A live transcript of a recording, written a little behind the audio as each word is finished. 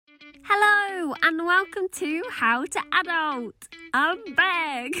Hello and welcome to How to Adult. I'm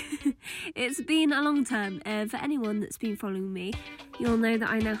back. It's been a long time. For anyone that's been following me, you'll know that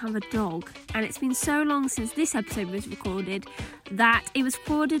I now have a dog, and it's been so long since this episode was recorded that it was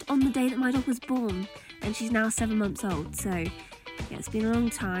recorded on the day that my dog was born, and she's now 7 months old. So yeah, it's been a long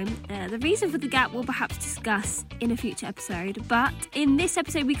time. The reason for the gap we'll perhaps discuss in a future episode, but in this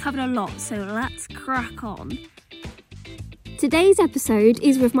episode we covered a lot, so let's crack on. Today's episode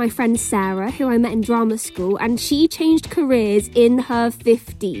is with my friend Sarah, who I met in drama school, and she changed careers in her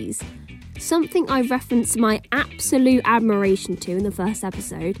 50s. Something I referenced my absolute admiration to in the first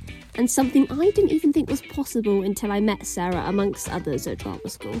episode, and something I didn't even think was possible until I met Sarah amongst others at drama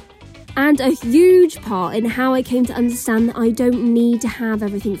school. And a huge part in how I came to understand that I don't need to have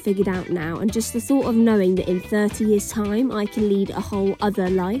everything figured out now, and just the thought of knowing that in 30 years' time I can lead a whole other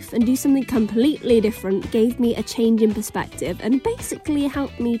life and do something completely different gave me a change in perspective and basically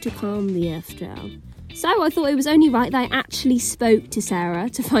helped me to calm the earth down. So I thought it was only right that I actually spoke to Sarah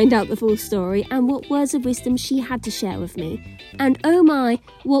to find out the full story and what words of wisdom she had to share with me. And oh my,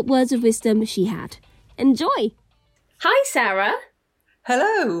 what words of wisdom she had. Enjoy! Hi Sarah!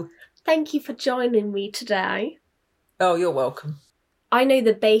 Hello! Thank you for joining me today. Oh, you're welcome. I know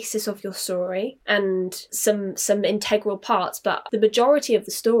the basis of your story and some integral parts, but the majority of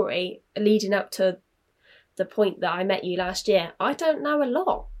the story leading up to the point that I met you last year, I don't know a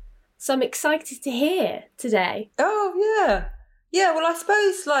lot. So I'm excited to hear today. Oh, yeah. Yeah, well, I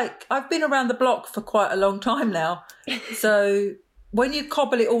suppose, I've been around the block for quite a long time now. So when you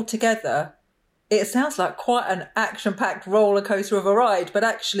cobble it all together, it sounds like quite an action-packed roller coaster of a ride, but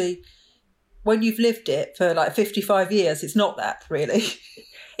actually, when you've lived it for 55 years, it's not that, really.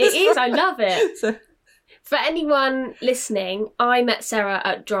 It is, I love it. So, for anyone listening, I met Sarah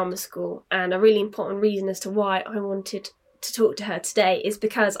at drama school, and a really important reason as to why I wanted to talk to her today is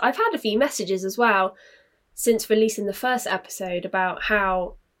because I've had a few messages as well since releasing the first episode about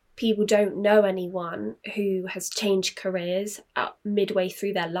how people don't know anyone who has changed careers midway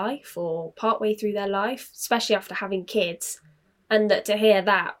through their life or partway through their life, especially after having kids. And that to hear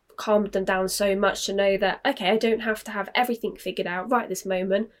that calmed them down so much to know that, okay, I don't have to have everything figured out right this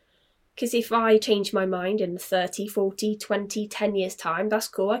moment. Because if I change my mind in 30, 40, 20, 10 years time, that's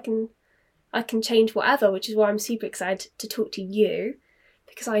cool. I can change whatever, which is why I'm super excited to talk to you.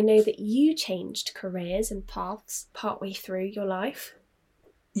 Because I know that you changed careers and paths partway through your life.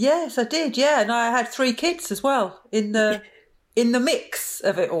 Yes, I did, yeah. And I had 3 kids as well in the mix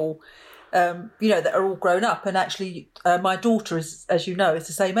of it all, that are all grown up. And actually, my daughter is, as you know, is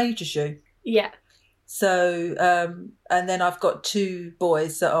the same age as you. Yeah. So, and then I've got 2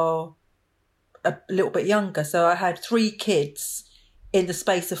 boys that are a little bit younger. So I had 3 kids in the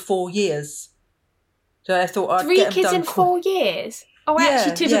space of 4 years. So I thought I'd 3 get them kids done in 4 years? Oh, I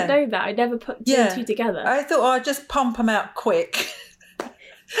actually didn't know that. I never put 2 and 2 together. I thought I'd just pump them out quick.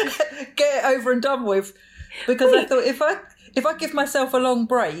 Get it over and done with, because I thought if I give myself a long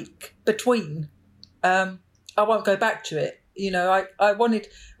break between, I won't go back to it. I wanted,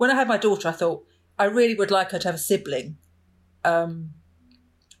 when I had my daughter, I thought I really would like her to have a sibling.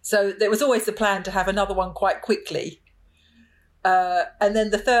 So there was always the plan to have another one quite quickly, and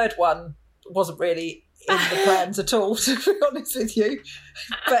then the third one wasn't really in the plans at all, to be honest with you.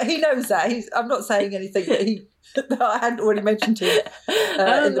 But he knows that. I'm not saying anything that I hadn't already mentioned to him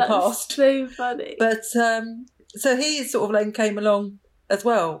in the past. So funny. But so he sort of then came along as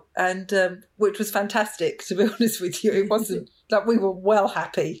well, and which was fantastic, to be honest with you. It wasn't like we were well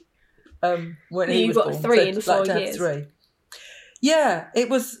happy when he was born. You got 3 in 4 years. 3. Yeah, it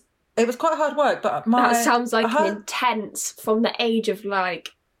was quite hard work, but that sounds like an intense from the age of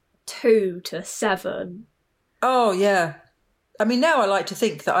 2 to 7. Oh yeah, I mean now I like to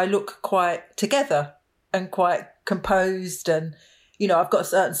think that I look quite together and quite composed, and I've got a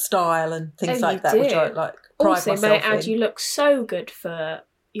certain style and things like that, which I pride also, myself in. Also, mate, you look so good for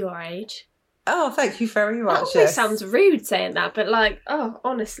your age. Oh, thank you very much. That always sounds rude saying that, but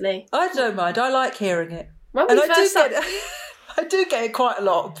honestly, I don't mind. I like hearing it, when we first I do get it quite a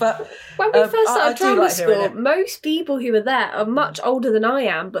lot. But when we first started drama school, most people who were there are much older than I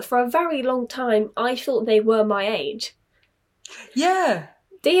am. But for a very long time, I thought they were my age. Yeah.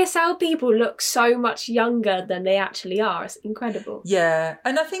 DSL people look so much younger than they actually are. It's incredible. Yeah,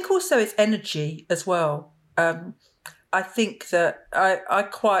 and I think also it's energy as well. I think that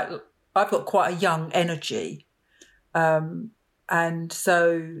I've got quite a young energy, and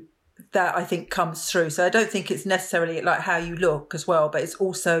so that I think comes through. So I don't think it's necessarily how you look as well, but it's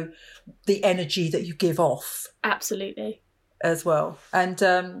also the energy that you give off. Absolutely. As well. And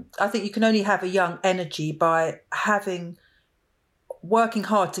I think you can only have a young energy by having working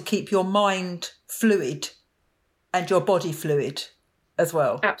hard to keep your mind fluid and your body fluid as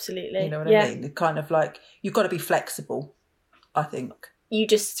well. Absolutely. You know what I mean? Kind of like, you've got to be flexible, I think. You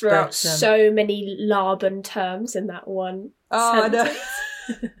just threw out so many Laban terms in that one sentence. I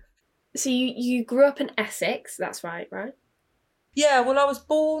know. So you grew up in Essex, that's right? Yeah, well, I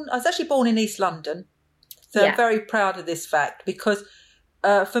was actually born in East London. So I'm very proud of this fact because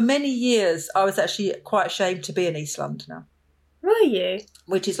for many years I was actually quite ashamed to be an East Londoner. Were you?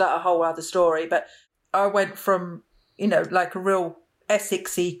 Which is like a whole other story. But I went from, like a real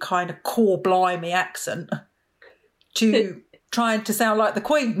Essexy kind of core blimey accent to trying to sound like the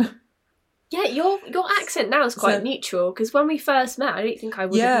Queen. Yeah, your accent now is quite neutral, because when we first met, I don't think I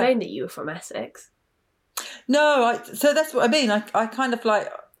would have known that you were from Essex. No, so that's what I mean. I kind of like,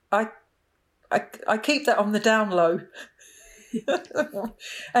 I keep that on the down low.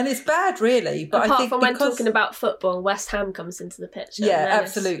 And it's bad, really. But apart I think from when talking about football, West Ham comes into the picture. Yeah,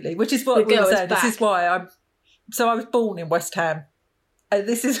 absolutely. Which is what we were saying. This is why I was born in West Ham. And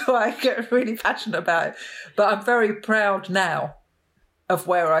this is why I get really passionate about it. But I'm very proud now of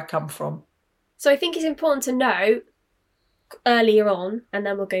where I come from. So I think it's important to know earlier on, and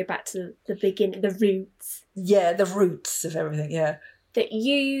then we'll go back to the beginning, the roots. Yeah, the roots of everything, yeah. That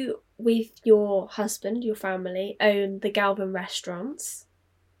you, with your husband, your family, own the Galvin restaurants,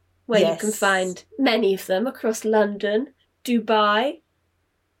 where you can find many of them across London, Dubai.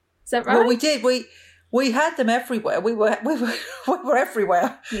 Is that right? Well, we did. We had them everywhere. We were everywhere.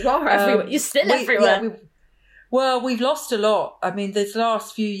 You are everywhere. You're still everywhere. Yeah, we've lost a lot. I mean, these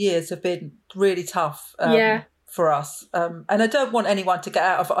last few years have been really tough for us. And I don't want anyone to get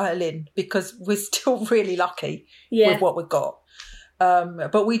out of Ireland because we're still really lucky with what we've got.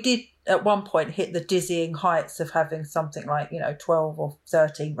 But we did at one point hit the dizzying heights of having something like, 12 or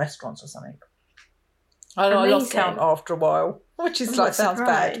 13 restaurants or something. I lost count after a while, which is sounds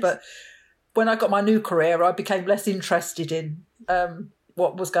bad, but when I got my new career, I became less interested in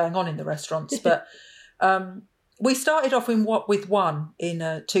what was going on in the restaurants. But we started off with one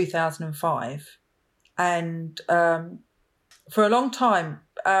in 2005. And for a long time,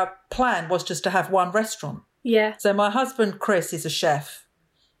 our plan was just to have one restaurant. Yeah. So my husband, Chris, is a chef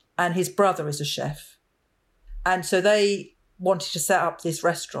and his brother is a chef. And so they wanted to set up this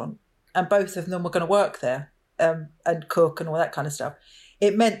restaurant and both of them were going to work there and cook and all that kind of stuff.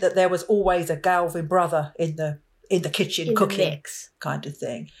 It meant that there was always a Galvin brother in the kitchen cooking kind of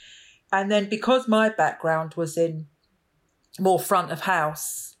thing. And then because my background was in more front of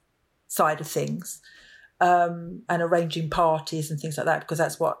house side of things and arranging parties and things like that, because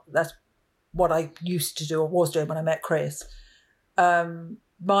that's what I used to do or was doing when I met Chris.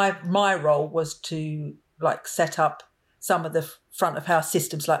 My role was to set up some of the front of house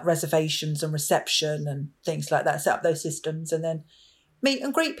systems like reservations and reception and things like that, set up those systems and then meet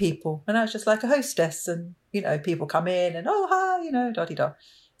and greet people. And I was just like a hostess and, people come in and, oh, hi, da-di-da.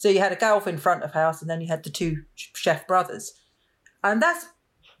 So you had a Galvin front of house and then you had the two chef brothers. And that's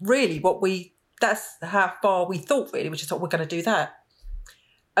really that's how far we thought really, we just thought we're going to do that.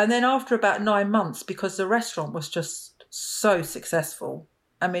 And then after about 9 months, because the restaurant was just so successful,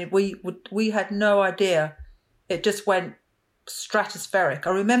 I mean, we had no idea. It just went stratospheric.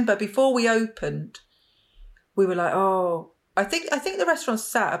 I remember before we opened, we were like, oh, I think the restaurant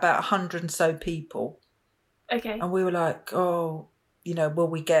sat about 100 and so people. Okay. And we were like, oh,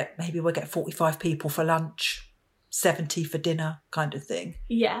 we'll get 45 people for lunch, 70 for dinner kind of thing.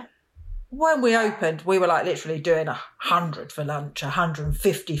 Yeah. When we opened, we were literally doing 100 for lunch,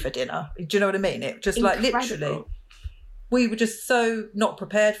 150 for dinner. Do you know what I mean? It just literally, we were just so not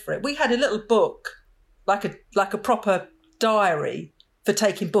prepared for it. We had a little book, like a proper diary for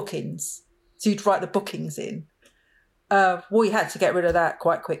taking bookings. So you'd write the bookings in. We had to get rid of that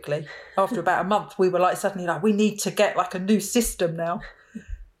quite quickly. After about a month, we were suddenly we need to get a new system now.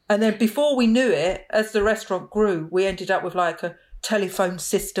 And then before we knew it, as the restaurant grew, we ended up with a telephone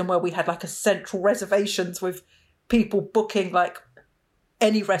system where we had a central reservations with people booking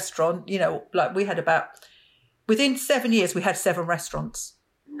any restaurant. We had within 7 years, we had 7 restaurants.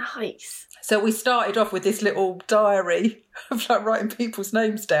 Nice. So we started off with this little diary of writing people's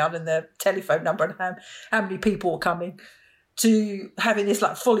names down and their telephone number and how many people were coming, to having this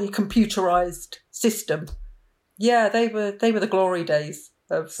fully computerized system. Yeah, they were the glory days.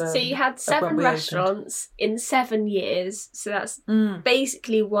 So you had 7 restaurants in 7 years. So that's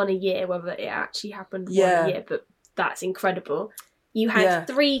basically one a year, whether it actually happened one a year, but that's incredible. You had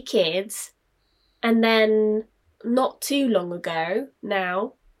 3 kids, and then not too long ago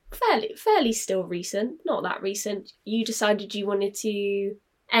now, fairly still recent, not that recent, you decided you wanted to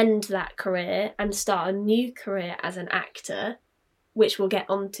end that career and start a new career as an actor. which we'll get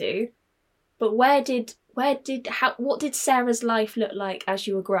onto. But what did Sarah's life look like as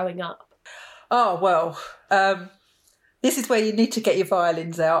you were growing up? Oh, well, this is where you need to get your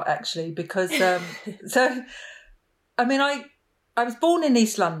violins out, actually, because, so, I mean, I was born in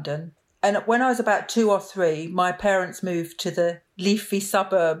East London, and when I was about 2 or 3, my parents moved to the leafy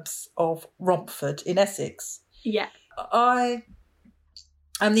suburbs of Romford in Essex. Yeah. I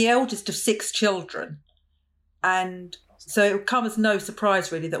am the eldest of 6 children, and so it would come as no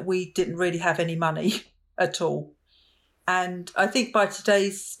surprise, really, that we didn't really have any money at all. And I think by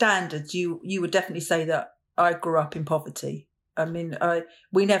today's standards, you would definitely say that I grew up in poverty. I mean,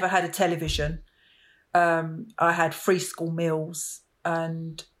 we never had a television. I had free school meals,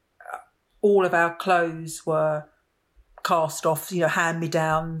 and all of our clothes were cast off,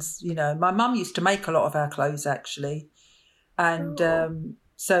 hand-me-downs. My mum used to make a lot of our clothes, actually. And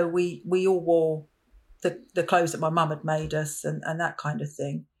so we all wore the clothes that my mum had made us and that kind of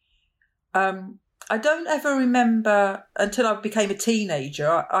thing. I don't ever remember, until I became a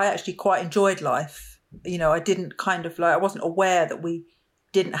teenager, I actually quite enjoyed life. I didn't I wasn't aware that we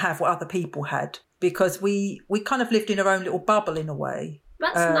didn't have what other people had, because we kind of lived in our own little bubble in a way.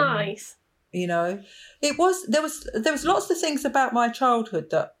 That's nice. There was lots of things about my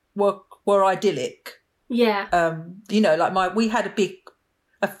childhood that were idyllic. Yeah. We had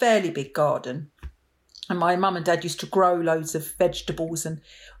a fairly big garden, and my mum and dad used to grow loads of vegetables, and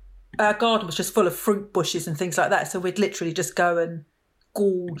our garden was just full of fruit bushes and things like that. So we'd literally just go and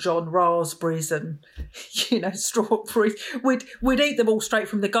gorge on raspberries and, strawberries. We'd eat them all straight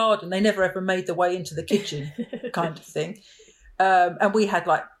from the garden. They never ever made their way into the kitchen kind of thing. And we had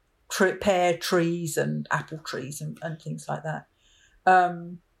like pear trees and apple trees and things like that.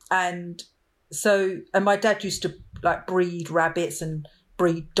 And my dad used to like breed rabbits and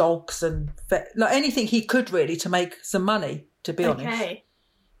breed dogs and like anything he could, really, to make some money, to be honest.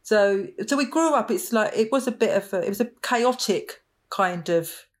 So we grew up. It's like it was a chaotic kind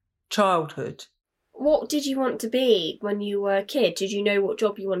of childhood. What did you want to be when you were a kid? Did you know what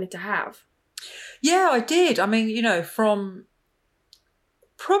job you wanted to have? Yeah, I did. I mean, from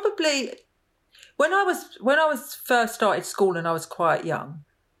probably when I was first started school and I was quite young,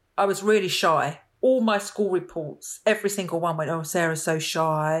 I was really shy. All my school reports, every single one went, "Oh, Sarah's so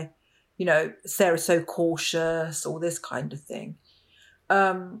shy. Sarah's so cautious," all this kind of thing.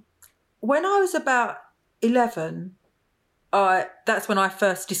 When I was about 11, that's when I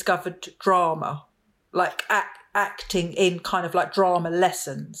first discovered drama, like acting in kind of like drama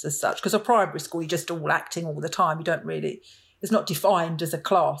lessons as such. Because at primary school, you're just all acting all the time. You don't really, it's not defined as a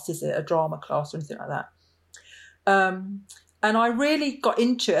class, is it? A drama class or anything like that. And I really got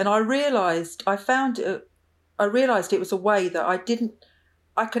into it, and I realised it was a way that I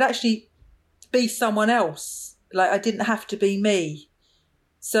could actually be someone else. Like, I didn't have to be me.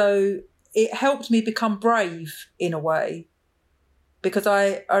 So it helped me become brave in a way, because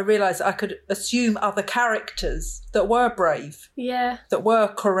I realised I could assume other characters that were brave, that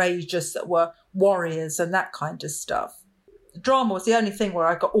were courageous, that were warriors and that kind of stuff. Drama was the only thing where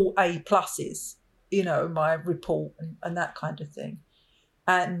I got all A pluses, my report and that kind of thing.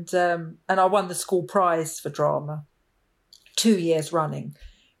 And I won the school prize for drama 2 years running,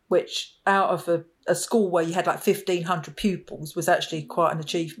 which out of a school where you had like 1,500 pupils was actually quite an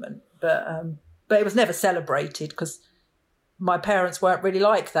achievement. But it was never celebrated because my parents weren't really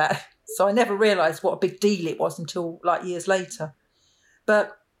like that. So I never realised what a big deal it was until like years later.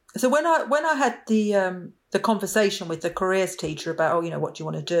 But so when I had the conversation with the careers teacher about, what do you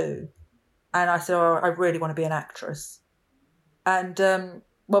want to do? And I said, I really want to be an actress. And,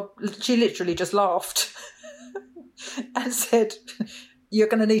 she literally just laughed and said, "You're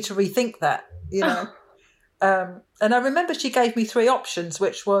going to need to rethink that, And I remember she gave me 3 options,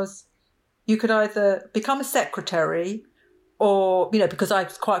 which was you could either become a secretary or, because I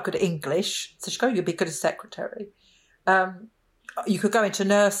was quite good at English. So she goes, "You'd be good as secretary." You could go into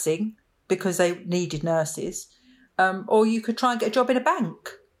nursing because they needed nurses. Or you could try and get a job in a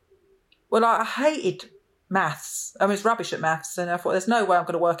bank. Well, I hated maths. I was rubbish at maths, and I thought there's no way I'm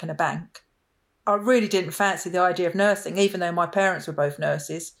going to work in a bank. I really didn't fancy the idea of nursing, even though my parents were both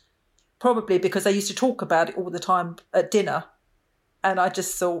nurses, probably because they used to talk about it all the time at dinner. And I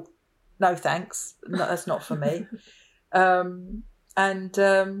just thought, no, thanks. No, that's not for me. You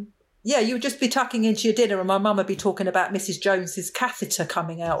would just be tucking into your dinner and my mum would be talking about Mrs. Jones's catheter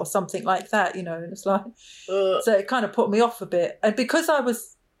coming out or something like that, and it's like, so it kind of put me off a bit. And because I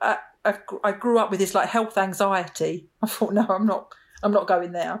grew up with this like health anxiety, I thought, no, I'm not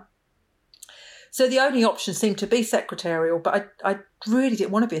going there. So the only option seemed to be secretarial, but I really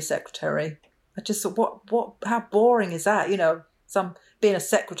didn't want to be a secretary. I just thought, how boring is that? being a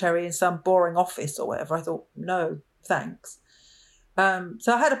secretary in some boring office or whatever. I thought, no, thanks.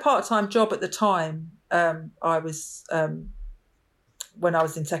 So I had a part-time job at the time. I was when I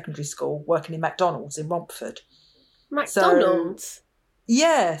was in secondary school, working in McDonald's in Romford. McDonald's? So,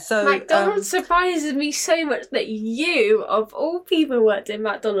 yeah. So McDonald's surprises me so much that you, of all people, worked in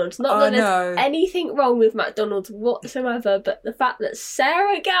McDonald's. Not that there's anything wrong with McDonald's whatsoever, but the fact that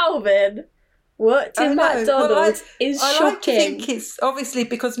Sarah Galvin worked in McDonald's is shocking. I like to think it's obviously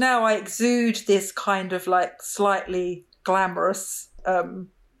because now I exude this kind of like slightly glamorous,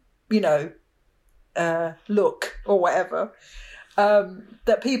 look or whatever.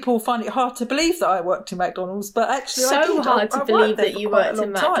 That people find it hard to believe that I worked in McDonald's, but actually so hard to believe that you worked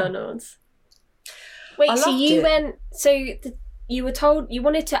in McDonald's. Wait, so you went, you were told you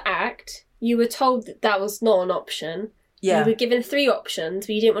wanted to act, you were told that was not an option. Yeah. You were given 3 options,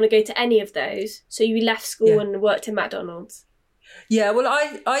 but you didn't want to go to any of those, so you left school and worked in McDonald's. Yeah, well,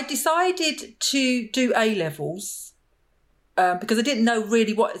 I decided to do A-levels because I didn't know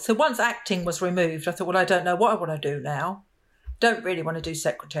really what... So once acting was removed, I thought, well, I don't know what I want to do now. Don't really want to do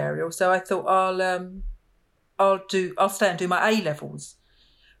secretarial, so I thought I'll stay and do my A-levels.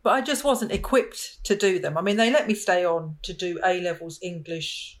 But I just wasn't equipped to do them. I mean, they let me stay on to do A-levels,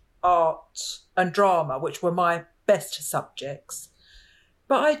 English, art and drama, which were my best subjects.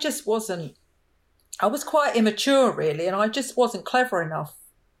 But I just wasn't... I was quite immature, really, and I just wasn't clever enough.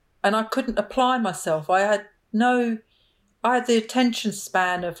 And I couldn't apply myself. I had the attention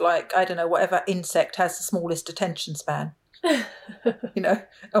span of, like, I don't know, whatever insect has the smallest attention span.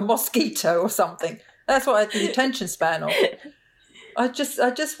 A mosquito or something. That's what I had the attention span of. I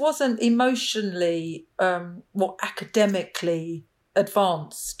just wasn't emotionally or academically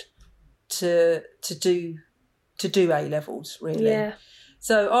advanced to do A-levels, really. Yeah.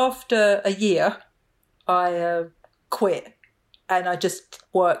 So after a year, I quit and I just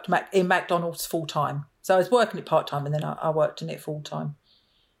worked in McDonald's full time. So I was working it part time and then I worked in it full time.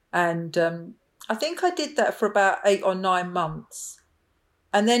 And I think I did that for about 8 or 9 months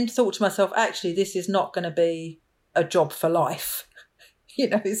and then thought to myself, actually, this is not going to be a job for life.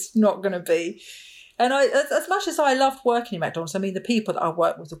 It's not going to be. And as much as I loved working in McDonald's, I mean, the people that I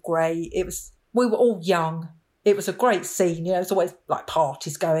worked with were great. We were all young. It was a great scene. There was always like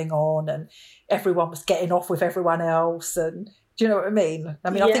parties going on and everyone was getting off with everyone else. And do you know what I mean? I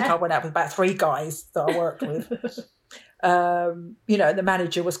mean, I think I went out with about 3 guys that I worked with. The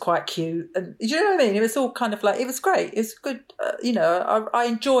manager was quite cute. And do you know what I mean? It was all kind of like, it was great. It was good. I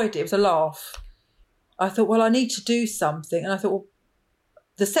enjoyed it. It was a laugh. I thought, well, I need to do something. And I thought, well,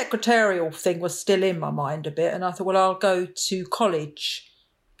 the secretarial thing was still in my mind a bit. And I thought, well, I'll go to college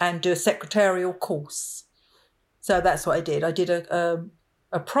and do a secretarial course. So that's what I did. I did a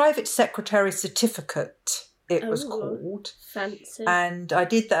private secretary certificate, it was called. Fancy. And I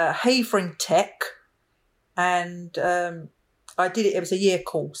did that at Havering Tech. And I did it. It was a year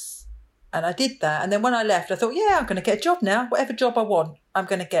course. And I did that. And then when I left, I thought, I'm going to get a job now. Whatever job I want, I'm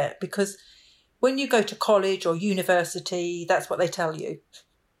going to get. Because when you go to college or university, that's what they tell you.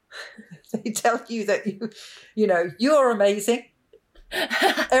 They tell you that, you're amazing.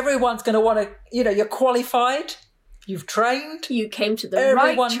 Everyone's going to want to, you're qualified. You've trained. You came to the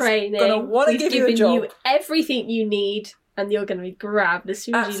right training. Going to want to give you a job. You everything you need, and you're going to be grabbed as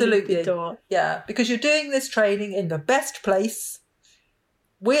soon as you leave the door. Yeah, because you're doing this training in the best place.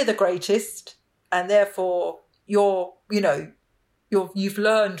 We're the greatest, and therefore you've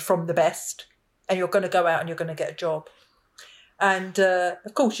learned from the best, and you're going to go out and you're going to get a job. And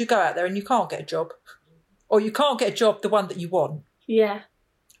of course, you go out there and you can't get a job, or you can't get a job the one that you want. Yeah,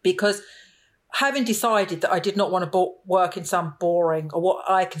 because having decided that I did not want to work in some boring, or what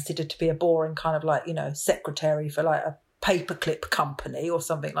I considered to be a boring kind of like, secretary for like a paperclip company or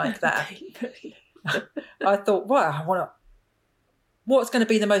something like that. I thought, what's going to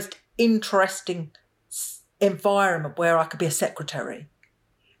be the most interesting environment where I could be a secretary?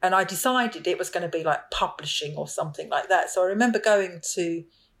 And I decided it was going to be like publishing or something like that. So I remember going to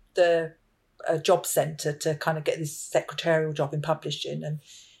the job centre to kind of get this secretarial job in publishing. And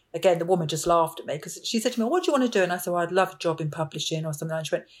again, the woman just laughed at me because she said to me, what do you want to do? And I said, well, I'd love a job in publishing or something. And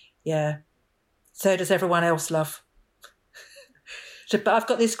she went, yeah, so does everyone else, love. But I've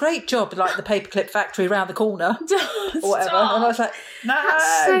got this great job like the paperclip factory around the corner or whatever. And I was like, no,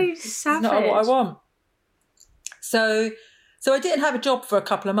 that's so savage. Not what I want. So I didn't have a job for a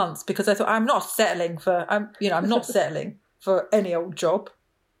couple of months because I thought I'm not settling for any old job.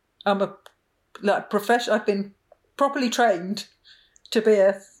 I'm a professional. I've been properly trained to be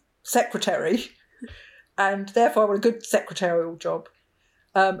a secretary, and therefore I want a good secretarial job.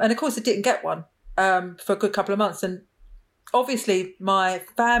 And of course, I didn't get one for a good couple of months. And obviously my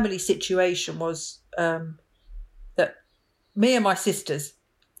family situation was that me and my sisters,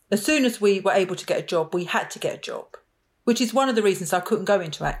 as soon as we were able to get a job, we had to get a job, which is one of the reasons I couldn't go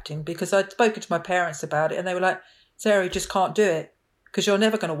into acting, because I'd spoken to my parents about it and they were like, Sarah, you just can't do it because you're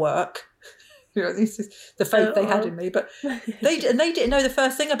never going to work. This is the faith they had in me. But they didn't know the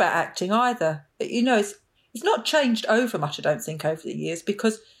first thing about acting either. It's not changed over much, I don't think, over the years,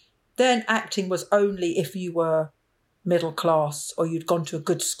 because then acting was only if you were middle class or you'd gone to a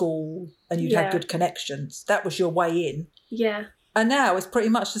good school and you'd had good connections. That was your way in. Yeah. And now it's pretty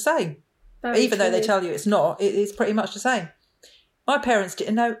much the same. Even though they tell you it's not, it is pretty much the same. My parents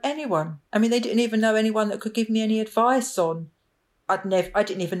didn't know anyone. I mean, they didn't even know anyone that could give me any advice on. I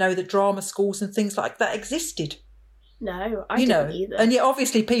didn't even know that drama schools and things like that existed. No, I didn't either. And yet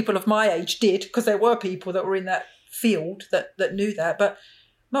obviously people of my age did, because there were people that were in that field that knew that. But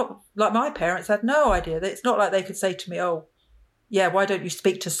not like my parents had no idea. It's not like they could say to me, oh, yeah, why don't you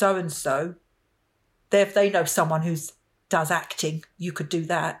speak to so-and-so? If they know someone who does acting, you could do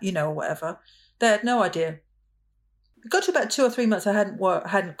that, or whatever. They had no idea. It got to about 2 or 3 months I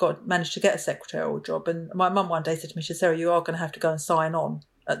hadn't managed to get a secretarial job, and my mum one day said to me, she said, Sarah, you are going to have to go and sign on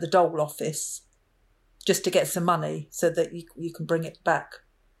at the Dole office just to get some money so that you can bring it back,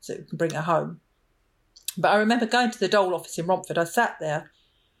 so you can bring it home. But I remember going to the Dole office in Romford. I sat there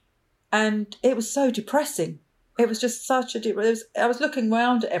and it was so depressing. It was just such a I was looking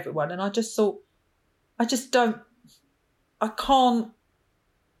around at everyone and I just thought, I can't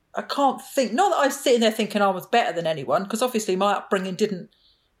think, not that I was sitting there thinking I was better than anyone, because obviously my upbringing didn't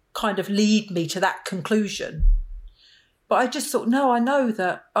kind of lead me to that conclusion. But I just thought, no, I know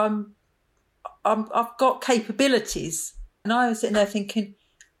that I've got capabilities. And I was sitting there thinking,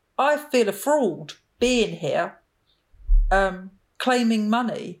 I feel a fraud being here, claiming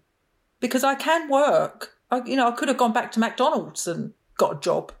money, because I can work. I could have gone back to McDonald's and got a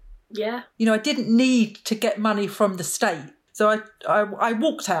job. Yeah. I didn't need to get money from the state. So I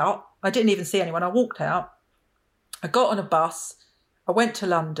walked out. I didn't even see anyone. I walked out. I got on a bus. I went to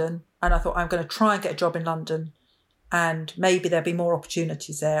London and I thought, I'm going to try and get a job in London and maybe there'll be more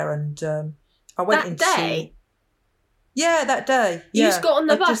opportunities there. And I went that day? Yeah, that day. You just got on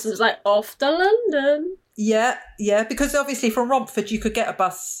the bus and it was like, off to London. Yeah, because obviously from Romford you could get a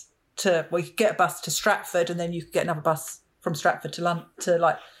bus to Stratford, and then you could get another bus from Stratford to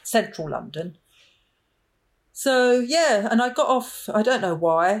like central London. So, yeah, and I got off, I don't know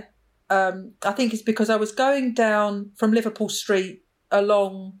why. I think it's because I was going down from Liverpool Street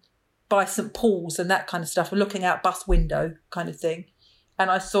along by St Paul's and that kind of stuff, and looking out bus window kind of thing. And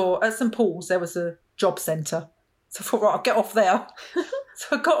I saw at St Paul's there was a job centre. So I thought, right, I'll get off there.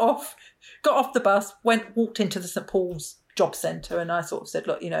 So I got off the bus, walked into the St Paul's job centre, and I sort of said,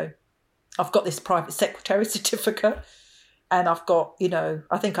 look, I've got this private secretary certificate and I've got,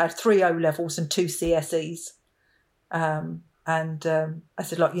 I think I had 3 O-levels and 2 CSEs. I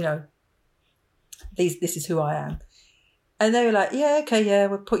said, look, this is who I am. And they were like, yeah, okay, yeah,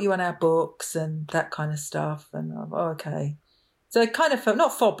 we'll put you on our books and that kind of stuff. And I'm, oh, okay. So I kind of felt,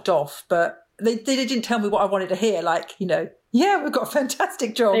 not fobbed off, but they didn't tell me what I wanted to hear. Like, yeah, we've got a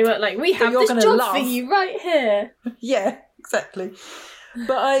fantastic job. They weren't like, we have this job for you right here. Yeah, exactly.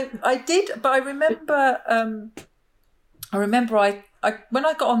 But I did, but I remember, when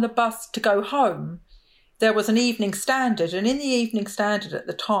I got on the bus to go home, there was an Evening Standard, and in the Evening Standard at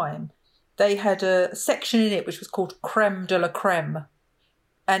the time, they had a section in it which was called Creme de la Creme,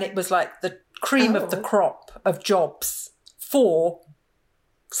 and it was like the cream of the crop of jobs for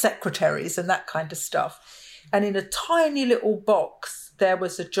secretaries and that kind of stuff. And in a tiny little box, there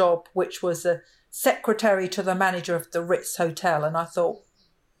was a job which was a secretary to the manager of the Ritz Hotel, and I thought,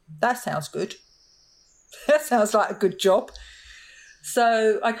 that sounds good. That sounds like a good job.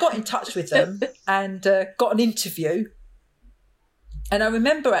 So I got in touch with them and got an interview. And I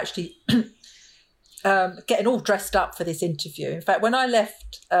remember actually getting all dressed up for this interview. In fact, when I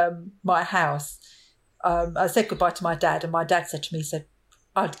left my house, I said goodbye to my dad, and my dad said to me, he said,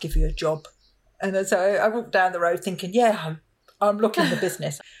 I'd give you a job. And so I walked down the road thinking, yeah, I'm looking for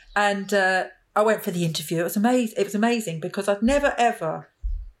business. And I went for the interview. It was amazing. It was amazing because I'd never, ever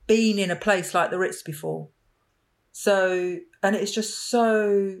been in a place like the Ritz before. So, and it's just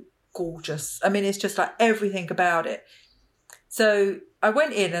so gorgeous. I mean, it's just like everything about it. So I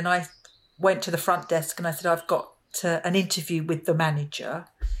went in and I went to the front desk and I said, I've got an interview with the manager.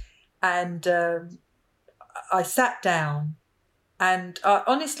 And I sat down and I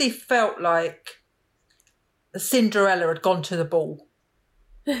honestly felt like Cinderella had gone to the ball.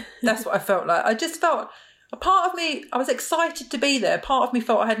 That's what I felt like. I just felt a part of me, I was excited to be there. Part of me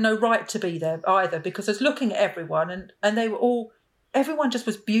felt I had no right to be there either, because I was looking at everyone and they were all, everyone just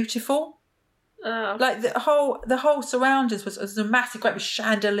was beautiful. Oh. Like the whole surroundings was a massive, great big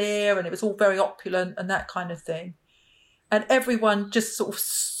chandelier, and it was all very opulent and that kind of thing. And everyone just sort of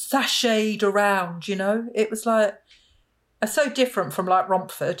sashayed around, you know. It was like so different from like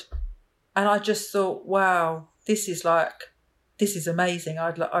Romford, and I just thought, wow, this is amazing.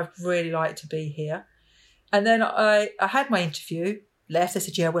 I'd really like to be here. And then I had my interview, left. They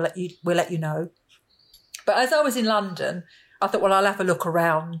said, yeah, we'll let you know. But as I was in London, I thought, well, I'll have a look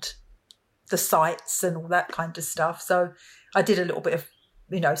around the sites and all that kind of stuff. So I did a little bit of,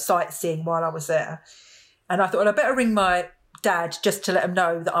 you know, sightseeing while I was there. And I thought, well, I better ring my dad just to let him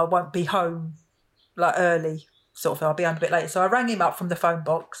know that I won't be home like early, sort of. I'll be home a bit late. So I rang him up from the phone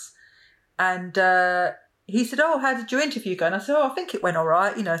box, and he said, oh, how did your interview go? And I said, oh, I think it went all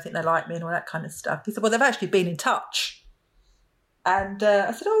right. You know, I think they like me and all that kind of stuff. He said, well, they've actually been in touch. And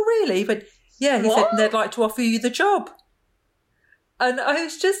I said, oh, really? But yeah, he said they'd like to offer you the job. And I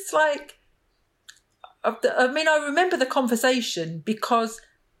was just like, I mean, I remember the conversation because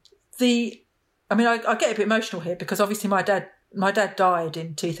I get a bit emotional here because obviously my dad died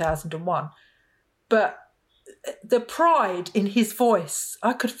in 2001, but the pride in his voice,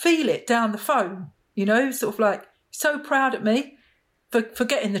 I could feel it down the phone, you know, sort of like so proud of me for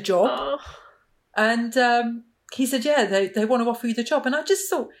getting the job. Oh. And he said, yeah, they want to offer you the job. And I just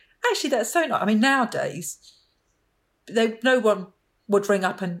thought, actually, that's so nice. I mean, nowadays, no one would ring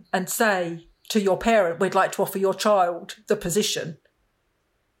up and say to your parent, we'd like to offer your child the position.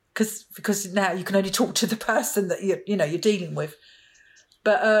 Because now you can only talk to the person that you're dealing with.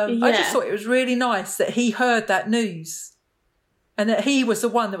 But I just thought it was really nice that he heard that news and that he was the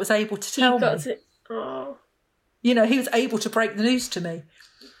one that was able to tell me. Oh. You know, he was able to break the news to me.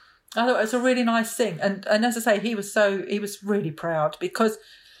 I thought it was a really nice thing. And as I say, he was really proud because,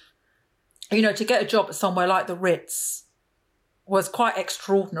 you know, to get a job at somewhere like the Ritz was quite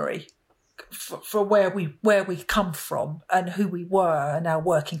extraordinary for where we come from and who we were and our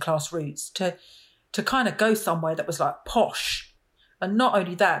working class roots, to kind of go somewhere that was like posh, and not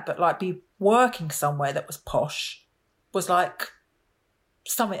only that, but like be working somewhere that was posh was like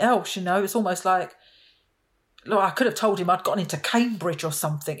something else, you know. It's almost like, look, I could have told him I'd gotten into Cambridge or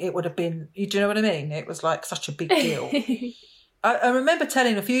something. It would have been, do you know what I mean? It was like such a big deal. I remember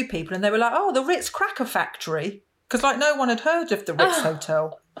telling a few people and they were like, oh, the Ritz Cracker Factory, because like no one had heard of the Ritz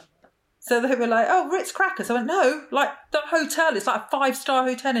Hotel. So they were like, oh, Ritz Crackers. I went, no, like the hotel, it's like a 5-star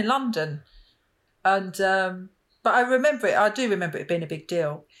hotel in London. And, but I do remember it being a big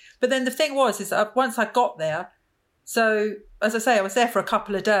deal. But then the thing was, is that once I got there, so as I say, I was there for a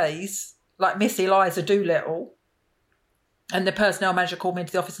couple of days, like Miss Eliza Doolittle. And the personnel manager called me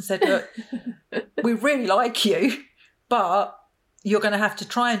into the office and said, look, we really like you, but you're going to have to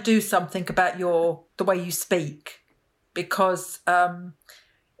try and do something about the way you speak, because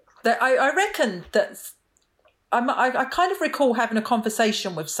I reckon that I kind of recall having a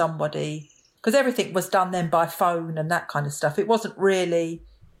conversation with somebody, because everything was done then by phone and that kind of stuff. It wasn't really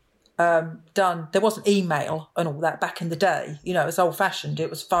done. There wasn't email and all that back in the day. You know, it was old fashioned.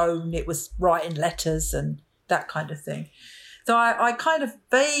 It was phone. It was writing letters and that kind of thing. So I kind of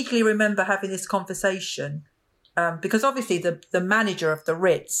vaguely remember having this conversation because obviously the manager of the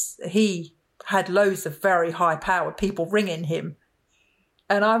Ritz, he had loads of very high powered people ringing him.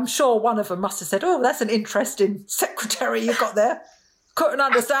 And I'm sure one of them must have said, oh, that's an interesting secretary you got there. Couldn't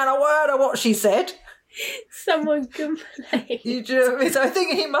understand a word of what she said. Someone complained. So I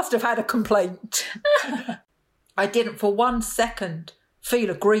think he must have had a complaint. I didn't for 1 second feel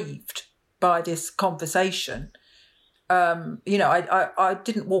aggrieved by this conversation. You know, I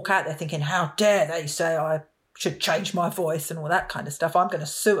didn't walk out there thinking, how dare they say I should change my voice and all that kind of stuff. I'm going to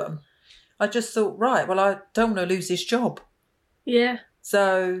sue them. I just thought, right, well, I don't want to lose this job. Yeah.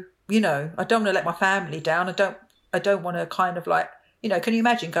 So, you know, I don't want to let my family down. I don't want to kind of like, you know, can you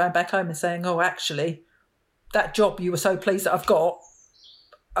imagine going back home and saying, oh, actually, that job you were so pleased that I've got,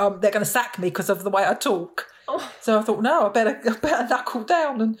 they're going to sack me because of the way I talk. Oh. So I thought, no, I better knuckle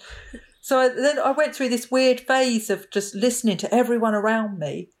down. And so then I went through this weird phase of just listening to everyone around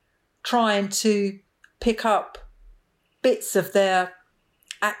me, trying to pick up bits of their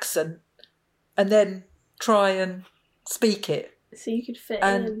accent and then try and speak it. So you could fit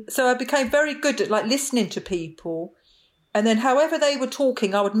and in. So I became very good at like listening to people, and then however they were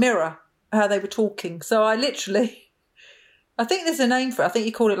talking, I would mirror how they were talking. So I think there's a name for it. I think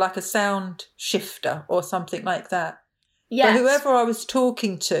you call it like a sound shifter or something like that. Yes. But whoever I was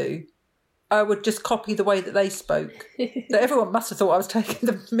talking to, I would just copy the way that they spoke. So everyone must have thought I was taking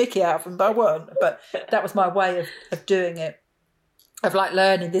the mickey out of them, but I weren't. But that was my way of doing it, of like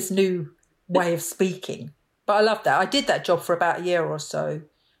learning this new way of speaking. But I loved that. I did that job for about a year or so.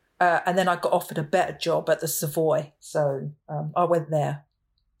 And then I got offered a better job at the Savoy. So I went there.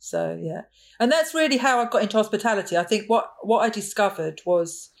 So, yeah. And that's really how I got into hospitality. I think what I discovered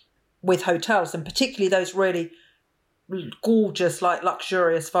was with hotels, and particularly those really gorgeous, like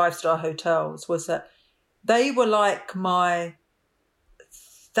luxurious 5-star hotels, was that they were like that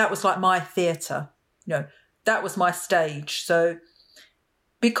was like my theatre. You know, that was my stage. So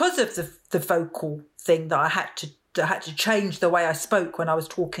because of the vocal thing that I had to change the way I spoke when I was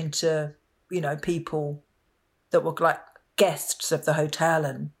talking to, you know, people that were like guests of the hotel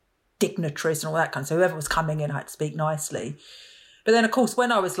and dignitaries and all that kind of, so whoever was coming in, I had to speak nicely. But then, of course,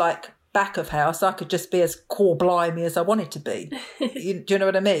 when I was like back of house, I could just be as core blimey as I wanted to be. Do you know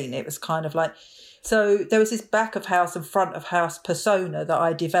what I mean? It was kind of like, so there was this back of house and front of house persona that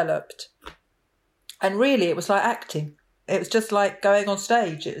I developed. And really it was like acting. It was just like going on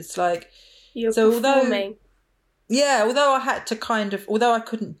stage. It's like, you're so performing. although I had to although I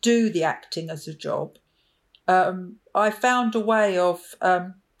couldn't do the acting as a job, I found a way of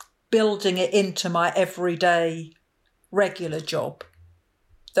building it into my everyday regular job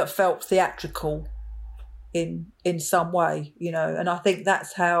that felt theatrical in some way, you know. And I think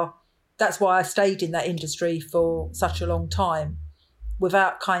that's why I stayed in that industry for such a long time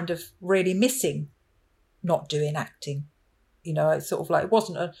without kind of really missing not doing acting. You know, it's sort of like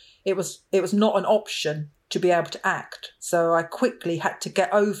it was not an option to be able to act. So I quickly had to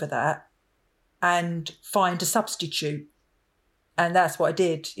get over that and find a substitute. And that's what I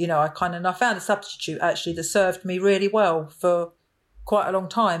did. You know, I found a substitute actually that served me really well for quite a long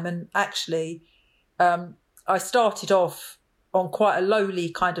time. And actually, I started off on quite a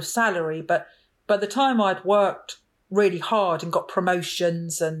lowly kind of salary, but by the time I'd worked really hard and got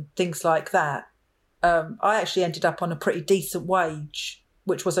promotions and things like that, I actually ended up on a pretty decent wage,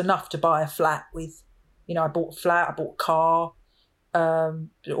 which was enough to buy a flat with. You know, I bought a flat, I bought a car,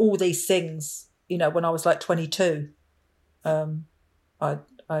 all these things, you know, when I was like 22.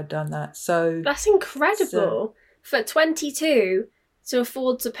 I'd done that. So that's incredible. For 22 to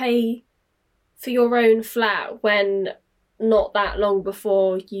afford to pay for your own flat when not that long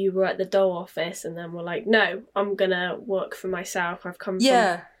before you were at the Dole office and then were like, no, I'm going to work for myself. I've come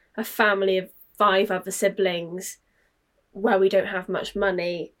from a family of 5 other siblings where we don't have much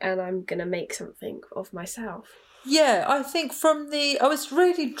money and I'm going to make something of myself. Yeah, I think I was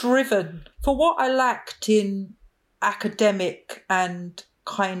really driven for what I lacked in academic and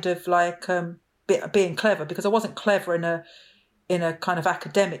kind of like being clever, because I wasn't clever in a kind of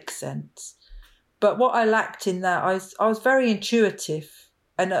academic sense. But what I lacked in that, I was very intuitive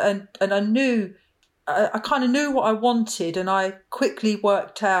and I knew, I kind of knew what I wanted, and I quickly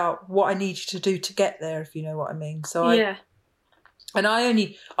worked out what I needed to do to get there, if you know what I mean. So I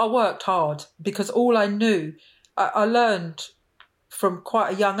worked hard because all I knew, I learned from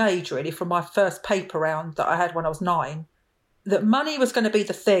quite a young age, really, from my first paper round that I had when I was 9, that money was going to be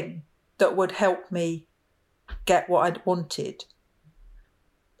the thing that would help me get what I wanted.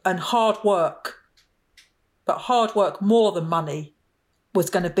 And hard work, but hard work more than money, was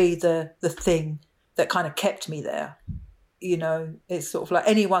going to be the thing that kind of kept me there. You know, it's sort of like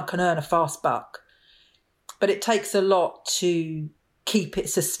anyone can earn a fast buck, but it takes a lot to keep it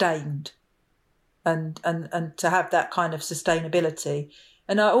sustained and to have that kind of sustainability.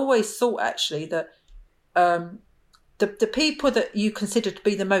 And I always thought actually that the people that you consider to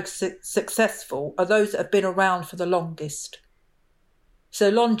be the most successful are those that have been around for the longest. So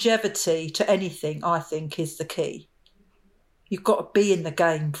longevity to anything, I think, is the key. You've got to be in the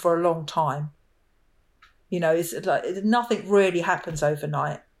game for a long time. You know, it's like nothing really happens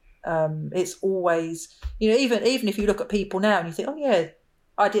overnight. It's always, you know, even if you look at people now and you think, oh yeah,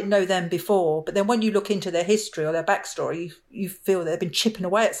 I didn't know them before. But then when you look into their history or their backstory, you feel they've been chipping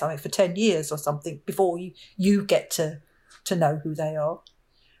away at something for 10 years or something before you get to know who they are.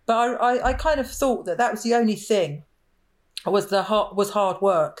 But I kind of thought that was the only thing was hard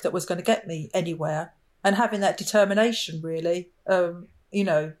work that was going to get me anywhere, and having that determination, really. You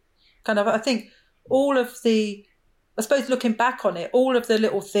know, kind of, I think I suppose looking back on it, all of the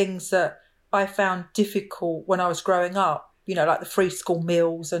little things that I found difficult when I was growing up, you know, like the free school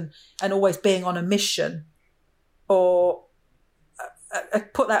meals and always being on a mission, or I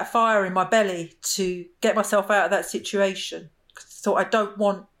put that fire in my belly to get myself out of that situation. So I don't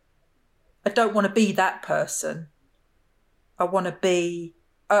want to be that person. I want to be,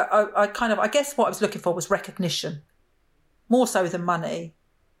 I guess what I was looking for was recognition, more so than money.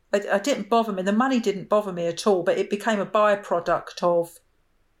 I didn't bother me. The money didn't bother me at all, but it became a byproduct of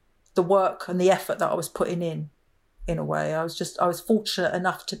the work and the effort that I was putting in a way. I was fortunate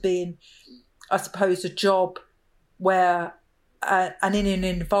enough to be in, I suppose, a job where, and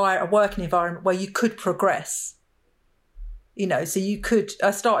in a working environment where you could progress. You know, so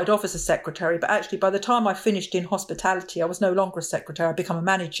I started off as a secretary, but actually by the time I finished in hospitality, I was no longer a secretary. I'd become a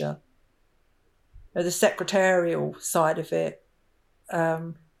manager. The secretarial side of it,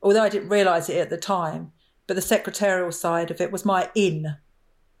 although I didn't realise it at the time, but the secretarial side of it was my in.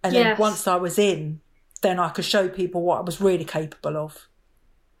 And then once I was in, then I could show people what I was really capable of.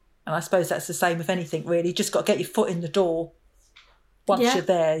 And I suppose that's the same with anything, really. You just got to get your foot in the door. Once you're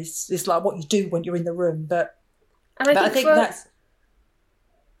there, it's like what you do when you're in the room. But I think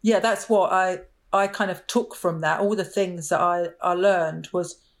that's what I kind of took from that. All the things that I learned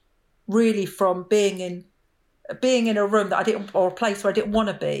was really from being in a room that I didn't, or a place where I didn't want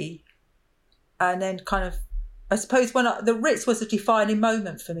to be. And then kind of, I suppose the Ritz was a defining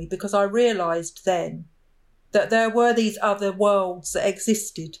moment for me, because I realised then that there were these other worlds that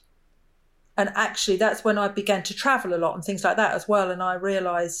existed. And actually that's when I began to travel a lot and things like that as well. And I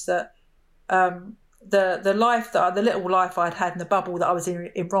realised that the little life I'd had in the bubble that I was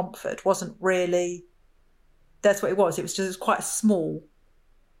in Romford wasn't really, that's what it was. It was quite small.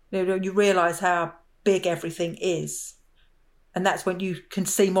 You know, you realise how big everything is. And that's when you can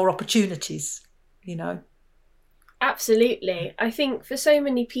see more opportunities, you know. Absolutely. I think for so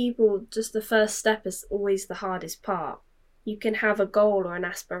many people, just the first step is always the hardest part. You can have a goal or an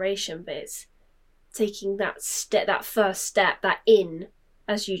aspiration, but it's taking that first step, that in,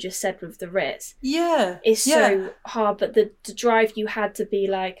 as you just said with the Ritz. Is so hard. But the drive you had to be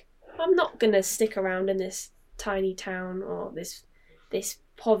like, I'm not going to stick around in this tiny town or this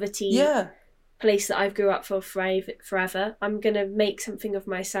poverty place that I've grew up for forever. I'm going to make something of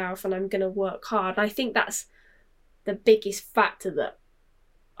myself and I'm going to work hard. And I think that's the biggest factor that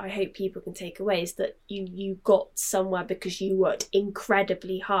I hope people can take away, is that you got somewhere because you worked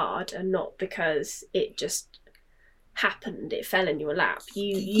incredibly hard and not because it just happened, it fell in your lap.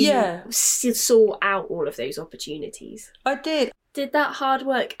 You saw out all of those opportunities. I did. Did that hard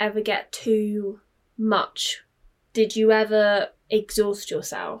work ever get too much? Did you ever exhaust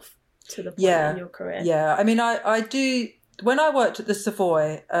yourself to the point in your career? Yeah, I mean, I do. When I worked at the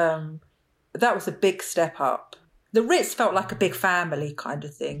Savoy, that was a big step up. The Ritz felt like a big family kind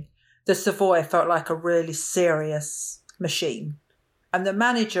of thing. The Savoy felt like a really serious machine. And the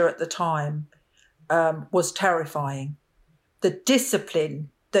manager at the time was terrifying. The discipline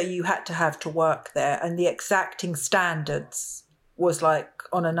that you had to have to work there and the exacting standards was like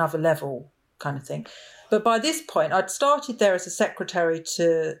on another level kind of thing. But by this point, I'd started there as a secretary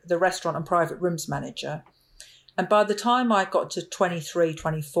to the restaurant and private rooms manager. And by the time I got to 23,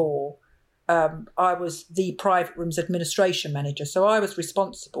 24, I was the private rooms administration manager. So I was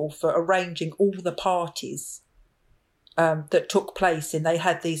responsible for arranging all the parties that took place they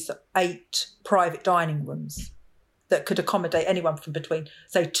had these 8 private dining rooms that could accommodate anyone from between,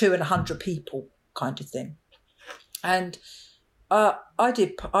 say, 2 and 100 people kind of thing. And I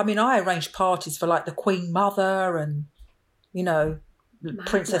arranged parties for like the Queen Mother and, you know, Madness.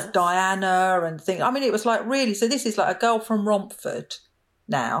 Princess Diana and things. I mean, it was like really, so this is like a girl from Romford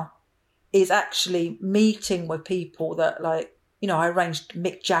now is actually meeting with people that, like, you know, I arranged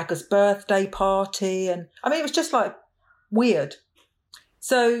Mick Jagger's birthday party. And I mean, it was just like weird.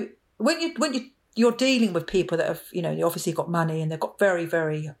 So when you're dealing with people that have, you know, you obviously got money and they've got very,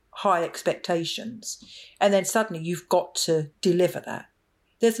 very high expectations, and then suddenly you've got to deliver that.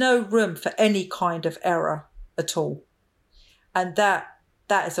 There's no room for any kind of error at all. And that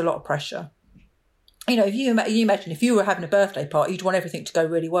is a lot of pressure. You know, if you imagine if you were having a birthday party, you'd want everything to go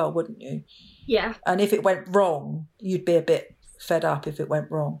really well, wouldn't you? Yeah. And if it went wrong, you'd be a bit fed up if it went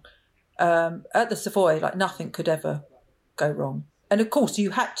wrong. At the Savoy, like, nothing could ever go wrong. And of course,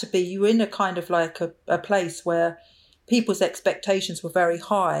 you were in a kind of like a place where people's expectations were very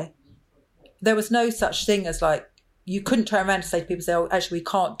high. There was no such thing as like, you couldn't turn around and say to people, oh, actually, we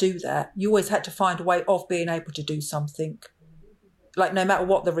can't do that. You always had to find a way of being able to do something, like no matter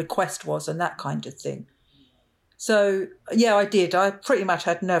what the request was and that kind of thing. So, yeah, I did. I pretty much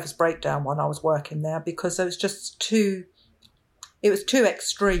had a nervous breakdown when I was working there because it was just too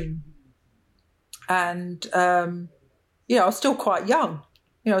extreme. And, you know, I was still quite young.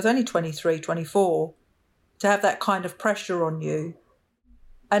 You know, I was only 23, 24, to have that kind of pressure on you.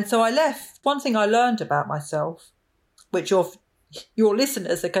 And so I left. One thing I learned about myself, which your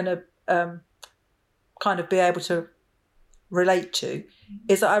listeners are going to kind of be able to relate to,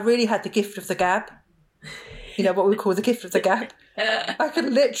 is that I really had the gift of the gab. You know, what we call the gift of the gab. I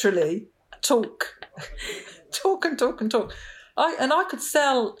could literally talk and talk and talk. I could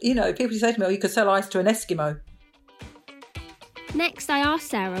sell, people say to me, oh, you could sell ice to an Eskimo. Next, I asked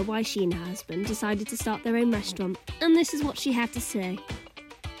Sarah why she and her husband decided to start their own restaurant, and this is what she had to say.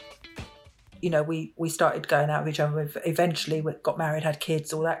 We started going out with each other. Eventually, we got married, had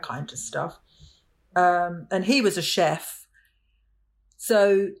kids, all that kind of stuff. And he was a chef.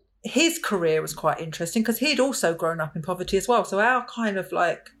 So his career was quite interesting because he'd also grown up in poverty as well. So our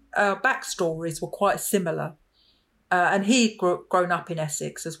our backstories were quite similar. And he'd grown up in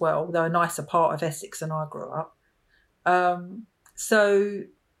Essex as well, though a nicer part of Essex than I grew up. So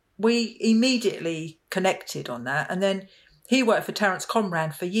we immediately connected on that. And then he worked for Terence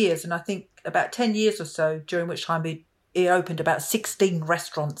Conran for years, and I think about 10 years or so, during which time he opened about 16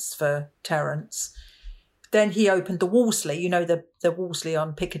 restaurants for Terence. Then he opened the Wolseley, the Wolseley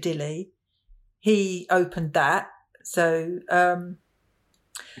on Piccadilly. He opened that. So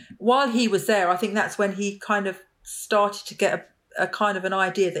while he was there, I think that's when he kind of started to get a kind of an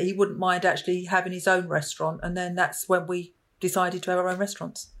idea that he wouldn't mind actually having his own restaurant. And then that's when we decided to have our own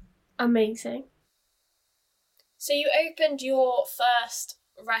restaurants. Amazing. So you opened your first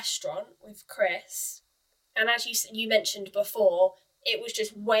restaurant with Chris, and as you mentioned before, it was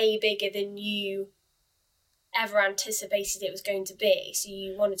just way bigger than you ever anticipated it was going to be. So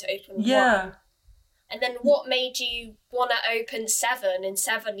you wanted to open one. And then what made you want to open 7 in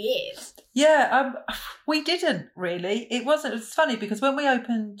 7 years? Yeah, we didn't really. It's funny because when we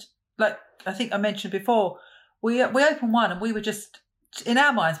opened, like I think I mentioned before, we opened one and we were just, in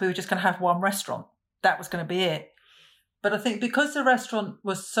our minds, we were just going to have one restaurant. That was going to be it. But I think because the restaurant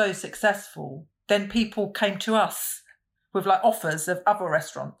was so successful, then people came to us with offers of other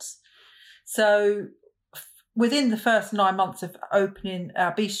restaurants. So within the first 9 months of opening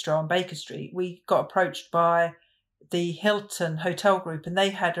our bistro on Baker Street, we got approached by the Hilton Hotel Group, and they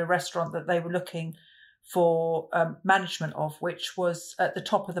had a restaurant that they were looking for management of, which was at the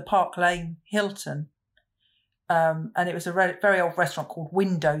top of the Park Lane Hilton. And it was a very old restaurant called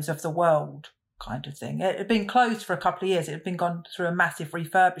Windows of the World kind of thing. It had been closed for a couple of years. It had been gone through a massive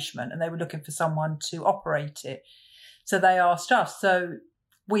refurbishment, and they were looking for someone to operate it. So they asked us. So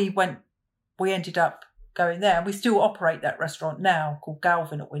we ended up going there, and we still operate that restaurant now called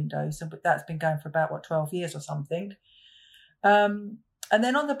Galvin at Windows, and that's been going for about 12 years or something. And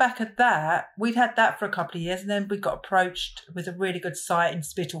then on the back of that, we'd had that for a couple of years, and then we got approached with a really good site in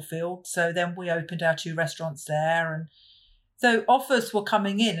Spitalfield. So then we opened our 2 restaurants there, and so offers were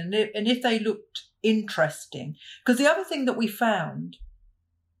coming in, and if they looked interesting, because the other thing that we found,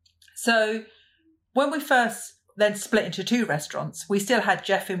 so when we first then split into 2 restaurants, we still had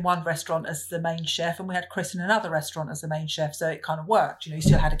Jeff in one restaurant as the main chef, and we had Chris in another restaurant as the main chef. So it kind of worked, you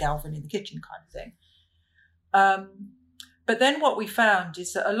still had a Galvin in the kitchen kind of thing. But then what we found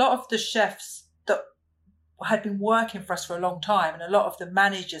is that a lot of the chefs that had been working for us for a long time, and a lot of the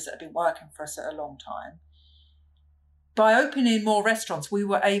managers that had been working for us at a long time, by opening more restaurants, we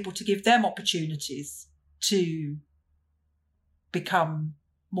were able to give them opportunities to become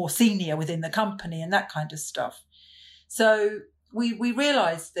more senior within the company and that kind of stuff. So we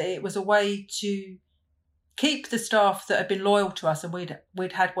realised that it was a way to keep the staff that had been loyal to us and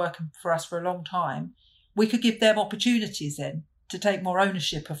we'd had working for us for a long time. We could give them opportunities then to take more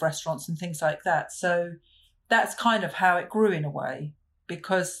ownership of restaurants and things like that. So that's kind of how it grew in a way,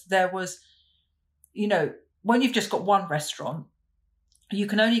 because there was, when you've just got one restaurant, you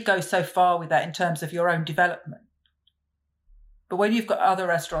can only go so far with that in terms of your own development. But when you've got other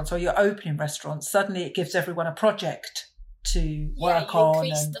restaurants or you're opening restaurants, suddenly it gives everyone a project to work on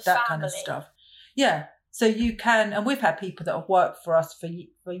and that kind of stuff. Yeah. So you can, and we've had people that have worked for us for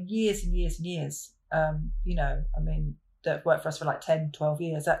years and years and years. That worked for us for 10, 12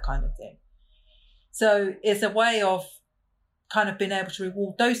 years, that kind of thing. So it's a way of kind of being able to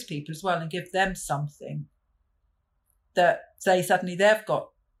reward those people as well and give them something that, say, suddenly they've got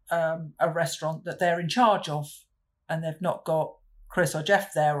a restaurant that they're in charge of, and they've not got Chris or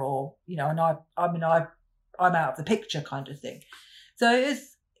Jeff there, or and I'm out of the picture kind of thing. So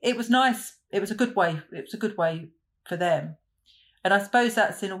it was nice. It was a good way. It was a good way for them, and I suppose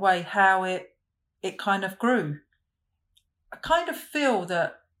that's in a way how it kind of grew. I kind of feel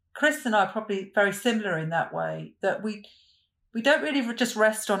that Chris and I are probably very similar in that way, that we don't really just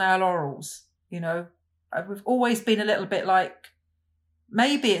rest on our laurels. We've always been a little bit like,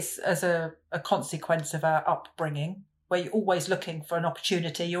 maybe it's as a consequence of our upbringing, where you're always looking for an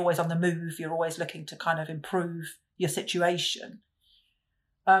opportunity, you're always on the move, you're always looking to kind of improve your situation.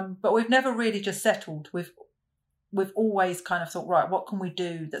 But we've never really just settled. We've always kind of thought, right, what can we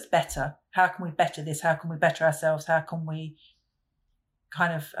do that's better? How can we better this? How can we better ourselves? How can we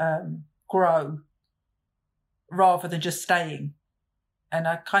kind of grow rather than just staying. And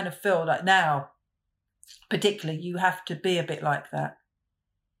I kind of feel like now, particularly, you have to be a bit like that,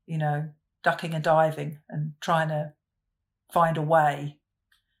 you know, ducking and diving and trying to find a way.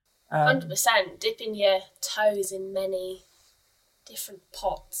 100%, dipping your toes in many different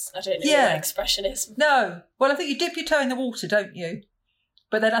pots. I don't know what that expression is. No. Well, I think you dip your toe in the water, don't you?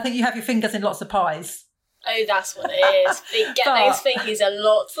 But then I think you have your fingers in lots of pies. Oh, that's what it is. Get those fingers in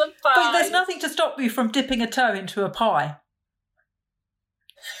lots of pies. But there's nothing to stop you from dipping a toe into a pie.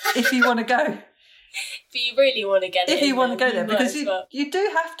 If you want to go. If you really want to get it. If you want to go there. Because you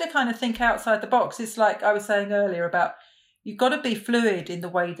do have to kind of think outside the box. It's like I was saying earlier about you've got to be fluid in the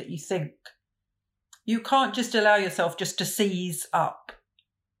way that you think. You can't just allow yourself just to seize up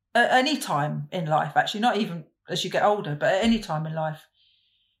at any time in life, actually, not even as you get older, but at any time in life.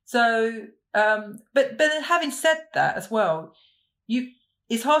 So, but having said that as well,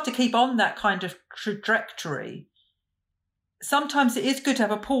 it's hard to keep on that kind of trajectory. Sometimes it is good to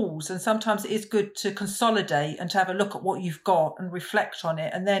have a pause, and sometimes it is good to consolidate and to have a look at what you've got and reflect on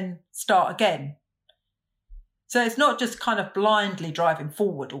it and then start again. So it's not just kind of blindly driving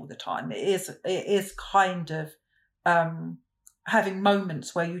forward all the time. It is kind of having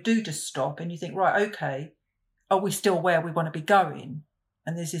moments where you do just stop and you think, right, okay, are we still where we want to be going?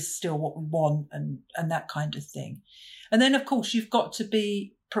 And this is still what we want and that kind of thing. And then, of course, you've got to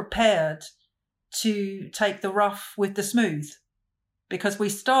be prepared to take the rough with the smooth, because we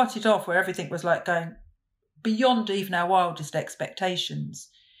started off where everything was like going beyond even our wildest expectations.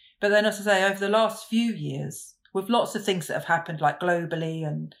 But then, as I say, over the last few years, with lots of things that have happened, like globally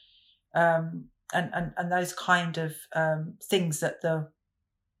and those kind of things that the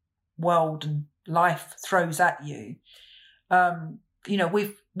world and life throws at you, you know,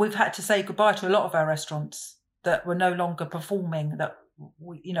 we've had to say goodbye to a lot of our restaurants that were no longer performing, that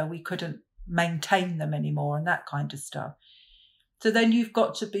we couldn't maintain them anymore and that kind of stuff. So then you've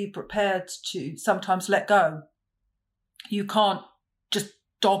got to be prepared to sometimes let go. You can't just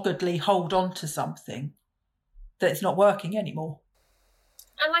doggedly hold on to something that's not working anymore.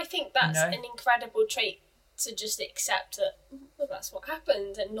 And I think that's an incredible trait, to just accept that, well, that's what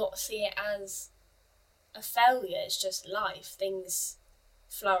happened, and not see it as a failure. It's just life. Things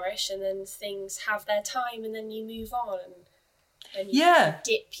flourish and then things have their time and then you move on and you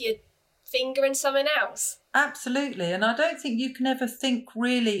dip your finger in something else. Absolutely. And I don't think you can ever think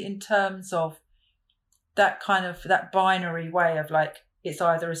really in terms of that kind of, that binary way of like, it's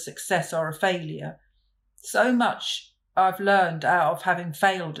either a success or a failure. So much I've learned out of having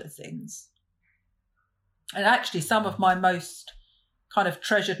failed at things. And actually some of my most kind of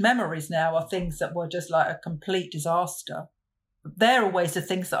treasured memories now are things that were just like a complete disaster. They're always the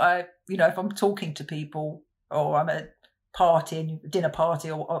things that I, if I'm talking to people or I'm at a party, dinner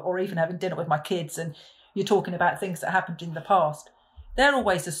party, or even having dinner with my kids, and you're talking about things that happened in the past, they're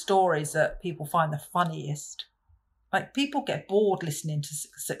always the stories that people find the funniest. Like, people get bored listening to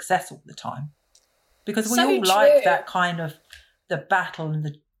success all the time because we all like that kind of the battle and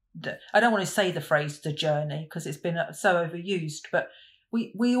the I don't want to say the phrase the journey because it's been so overused, but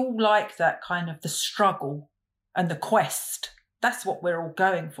we all like that kind of the struggle and the quest. That's what we're all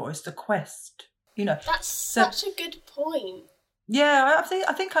going for, is the quest. That's such a good point. Yeah,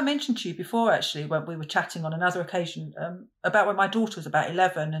 I think I mentioned to you before, actually, when we were chatting on another occasion, about when my daughter was about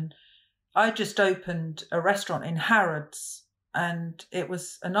 11, and I just opened a restaurant in Harrods, and it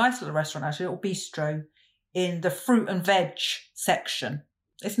was a nice little restaurant, actually, a little bistro in the fruit and veg section.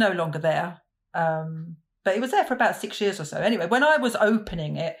 It's no longer there, but it was there for about 6 years or so. Anyway, when I was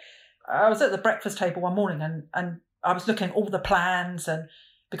opening it, I was at the breakfast table one morning and I was looking at all the plans, and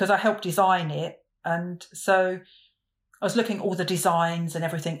because I helped design it, and so I was looking at all the designs and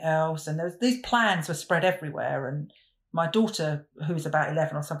everything else, and these plans were spread everywhere. And my daughter, who was about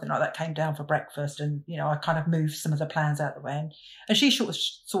 11 or something like that, came down for breakfast, and I kind of moved some of the plans out of the way, and she sort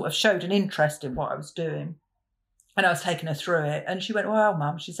of showed an interest in what I was doing, and I was taking her through it, and she went, "Well,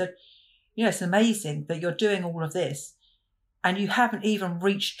 Mum," she said, "it's amazing that you're doing all of this, and you haven't even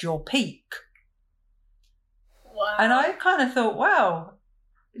reached your peak." Wow. And I kind of thought, wow,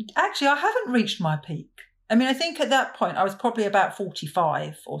 actually, I haven't reached my peak. I mean, I think at that point I was probably about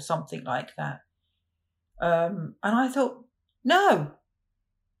 45 or something like that. And I thought, no,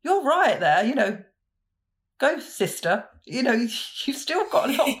 you're right there. Go, sister. You've still got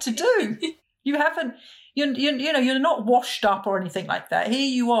a lot to do. You haven't, you're not washed up or anything like that. Here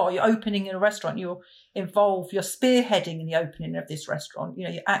you are, you're opening in a restaurant, you're involved, you're spearheading in the opening of this restaurant.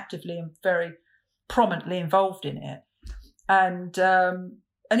 You're actively and very prominently involved in it. And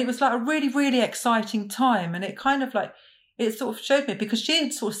it was like a really, really exciting time. And it kind of like, it sort of showed me, because she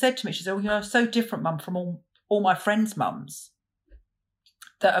had sort of said to me, she said, well, I'm so different, Mum, from all my friends' mums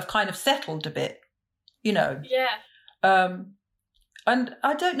that have kind of settled a bit, Yeah. And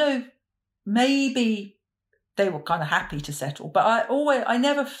I don't know, maybe they were kind of happy to settle, but I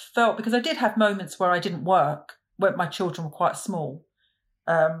never felt, because I did have moments where I didn't work, when my children were quite small,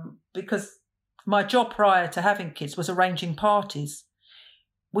 because my job prior to having kids was arranging parties,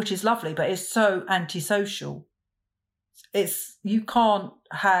 which is lovely, but it's so antisocial. You can't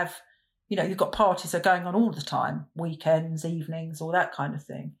have, you've got parties that are going on all the time, weekends, evenings, all that kind of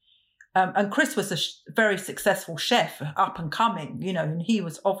thing. And Chris was a very successful chef, up and coming, and he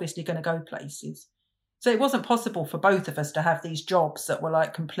was obviously going to go places. So it wasn't possible for both of us to have these jobs that were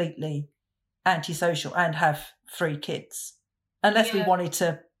like completely antisocial and have 3 kids, unless we wanted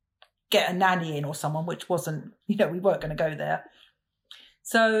to get a nanny in or someone, which wasn't, we weren't going to go there.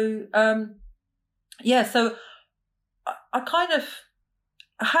 So, so I kind of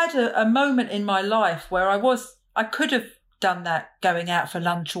had a moment in my life where I could have done that, going out for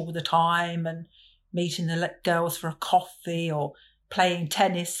lunch all the time and meeting the girls for a coffee or playing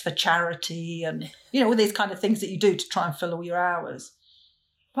tennis for charity and, all these kind of things that you do to try and fill all your hours.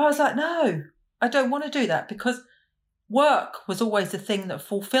 But I was like, no, I don't want to do that, because work was always the thing that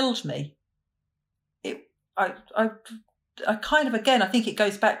fulfilled me. I kind of, again, I think it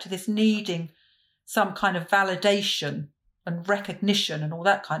goes back to this needing some kind of validation and recognition and all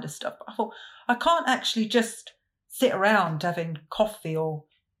that kind of stuff. But I thought, I can't actually just sit around having coffee or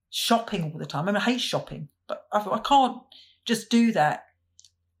shopping all the time. I hate shopping, but I thought, I can't just do that,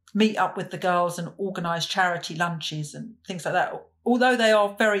 meet up with the girls and organise charity lunches and things like that. Although they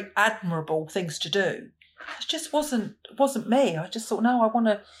are very admirable things to do, it just wasn't me. I just thought, no,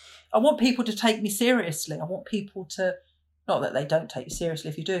 I want people to take me seriously. I want people to, not that they don't take you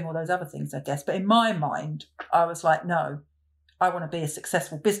seriously if you're doing all those other things, I guess, but in my mind, I was like, no, I want to be a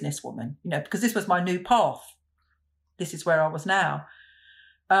successful businesswoman, because this was my new path. This is where I was now.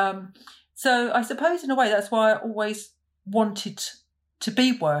 So I suppose in a way that's why I always wanted to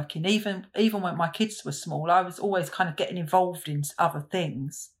be working, even when my kids were small. I was always kind of getting involved in other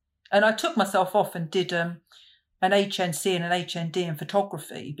things. And I took myself off and did an HNC and an HND in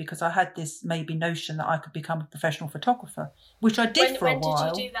photography, because I had this maybe notion that I could become a professional photographer, which I did for a while.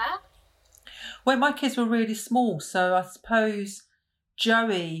 When did you do that? When my kids were really small. So I suppose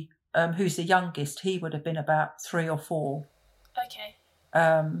Joey, who's the youngest, he would have been about 3 or 4. Okay.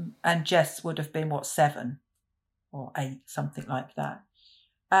 And Jess would have been, 7 or 8, something like that.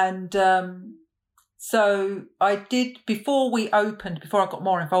 And so I did, before I got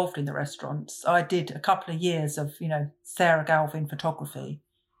more involved in the restaurants, I did a couple of years of, Sarah Galvin photography,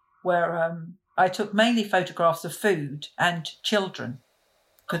 where I took mainly photographs of food and children.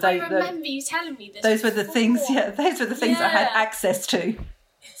 I remember you telling me this. Those were the things, those were the things I had access to.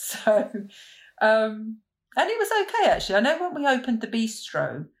 So, and it was okay, actually. I know when we opened the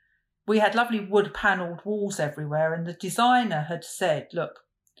bistro, we had lovely wood panelled walls everywhere, and the designer had said, look,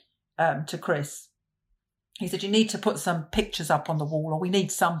 to Chris, he said, you need to put some pictures up on the wall, or we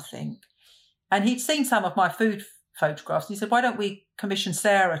need something. And he'd seen some of my food photographs. And he said, why don't we commission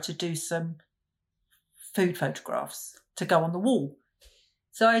Sarah to do some food photographs to go on the wall?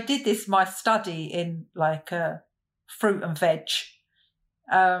 So I did this, my study in like fruit and veg.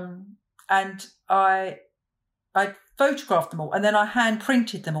 And I photographed them all, and then I hand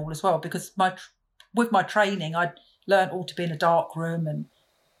printed them all as well, because with my training, I'd learned all to be in a dark room and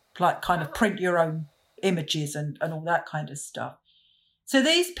like kind of print your own images and all that kind of stuff. So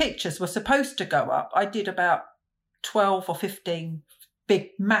these pictures were supposed to go up. I did about 12 or 15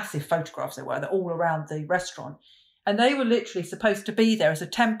 big, massive photographs they're all around the restaurant. And they were literally supposed to be there as a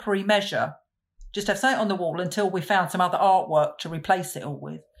temporary measure, just have something on the wall until we found some other artwork to replace it all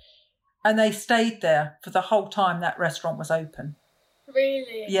with. And they stayed there for the whole time that restaurant was open.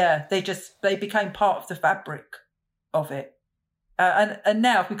 Really? Yeah, they became part of the fabric of it. And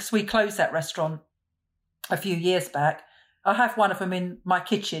now, because we closed that restaurant a few years back, I have one of them in my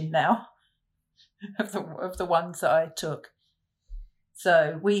kitchen now, of the ones that I took.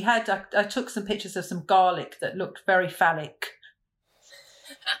 So I took some pictures of some garlic that looked very phallic.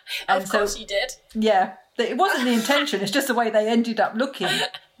 Of course you did. Yeah, it wasn't the intention, it's just the way they ended up looking,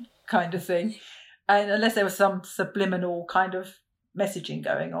 kind of thing. And unless there was some subliminal kind of messaging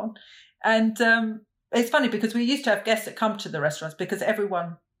going on. And it's funny because we used to have guests that come to the restaurants, because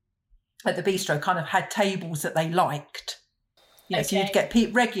everyone at the bistro kind of had tables that they liked. Okay. So you'd get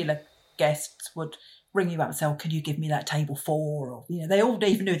regular guests would ring you up and say, oh, can you give me that table 4? Or, they all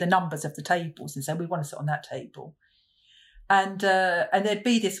even knew the numbers of the tables and say, we want to sit on that table. And there'd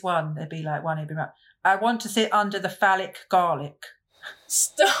be this one, there'd be like one, he'd be like, I want to sit under the phallic garlic.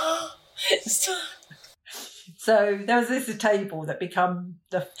 Stop. Stop. So there was this table that become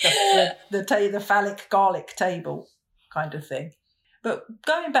the phallic garlic table kind of thing. But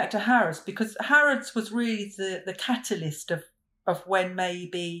going back to Harrods, because Harrods was really the catalyst of when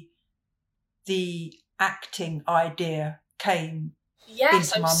maybe the acting idea came Yes,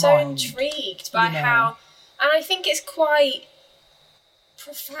 into I'm my so mind, intrigued by you know. how, and I think it's quite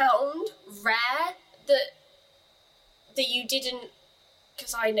profound, rare that you didn't,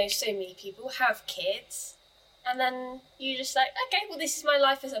 because I know so many people have kids, and then you just like, okay, well, this is my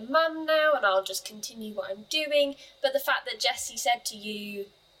life as a mum now, and I'll just continue what I'm doing. But the fact that Jessie said to you,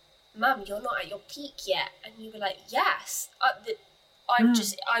 Mum, you're not at your peak yet, and you were like, yes,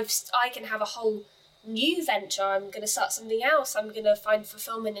 I can have a whole new venture. I'm going to start something else. I'm going to find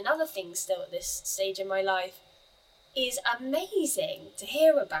fulfillment in other things still at this stage in my life, is amazing to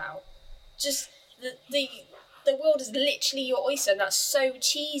hear about. Just the world is literally your oyster, and that's so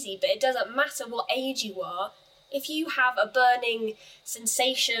cheesy, but it doesn't matter what age you are. If you have a burning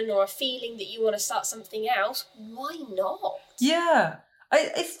sensation or a feeling that you want to start something else, why not? Yeah.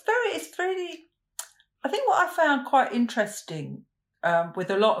 It's really, I think what I found quite interesting with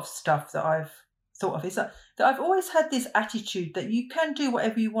a lot of stuff that I've thought of is that I've always had this attitude that you can do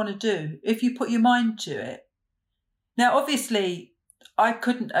whatever you want to do if you put your mind to it. Now, obviously, I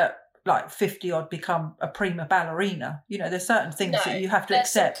couldn't at like 50 odd become a prima ballerina. You know, there's certain things that you have to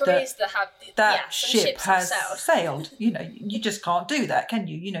accept that ship has sailed. You know, you just can't do that, can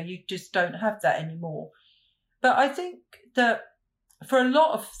you? You know, you just don't have that anymore. But I think that for a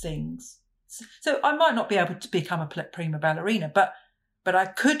lot of things, so I might not be able to become a prima ballerina, but I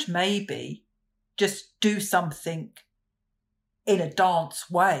could maybe just do something in a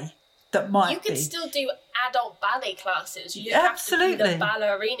dance way that might You could still do adult ballet classes. You don't absolutely have to be the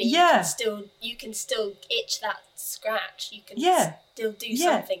ballerina. Yeah. You can still itch that scratch. You can still do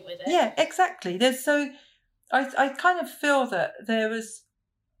Yeah. something with it. Yeah, exactly. I kind of feel that there was,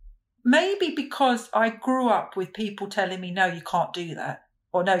 maybe because I grew up with people telling me, no, you can't do that,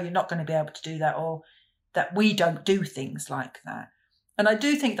 or no, you're not going to be able to do that, or that we don't do things like that. And I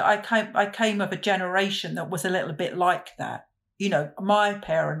do think that I came of a generation that was a little bit like that. You know, my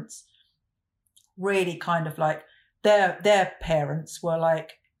parents really kind of like, their parents were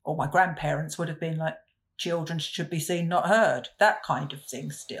like, or my grandparents would have been like, children should be seen, not heard, that kind of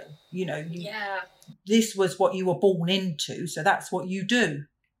thing still. You know, this was what you were born into, so that's what you do.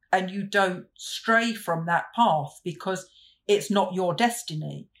 And you don't stray from that path because it's not your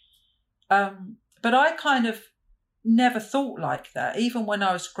destiny. But I kind of never thought like that. Even when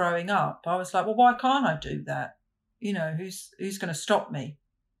I was growing up, I was like, well, why can't I do that? You know, who's going to stop me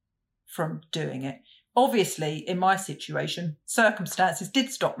from doing it? Obviously, in my situation, circumstances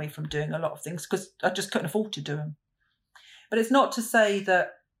did stop me from doing a lot of things because I just couldn't afford to do them. But it's not to say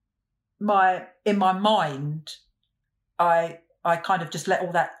that in my mind, I kind of just let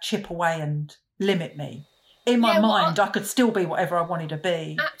all that chip away and limit me. In my mind, I could still be whatever I wanted to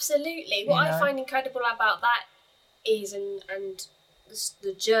be. Absolutely. What I find incredible about that is, and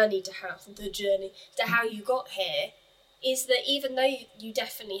the journey to how you got here, is that even though you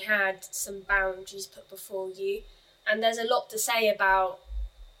definitely had some boundaries put before you, and there's a lot to say about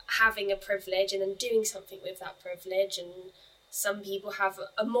having a privilege and then doing something with that privilege, and some people have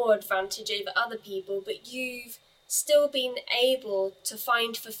a more advantage over other people, but you've still been able to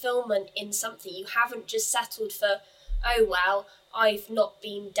find fulfillment in something. You haven't just settled for, oh well, I've not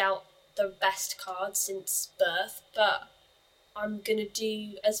been dealt the best card since birth, but I'm going to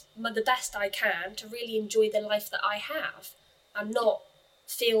do the best I can to really enjoy the life that I have and not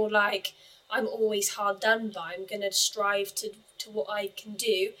feel like I'm always hard done by. I'm going to strive to what I can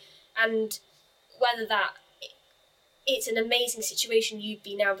do. And whether that it's an amazing situation you've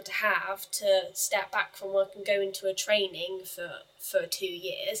been able to have to step back from work and go into a training for 2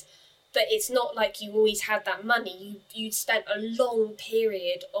 years, but it's not like you always had that money. You spent a long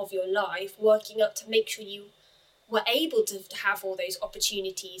period of your life working up to make sure you were able to have all those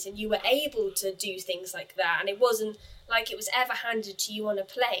opportunities and you were able to do things like that. And it wasn't like it was ever handed to you on a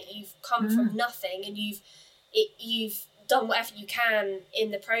plate. You've come from nothing, and you've done whatever you can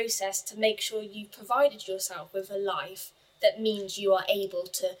in the process to make sure you've provided yourself with a life that means you are able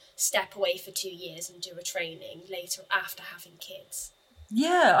to step away for 2 years and do a training later after having kids.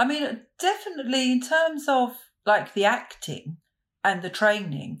 Yeah, I mean, definitely in terms of like the acting and the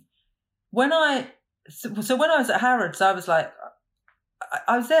training, when I was at Harrods, I was like,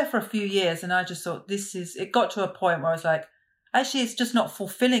 I was there for a few years, and I just thought it got to a point where I was like, actually, it's just not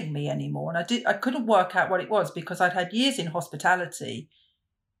fulfilling me anymore. And I couldn't work out what it was, because I'd had years in hospitality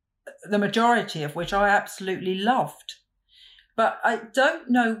the majority of which I absolutely loved. But I don't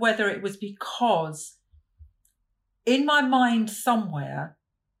know whether it was because in my mind somewhere,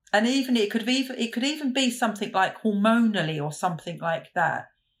 and even it could even be something like hormonally or something like that,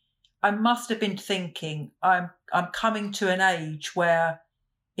 I must have been thinking I'm coming to an age where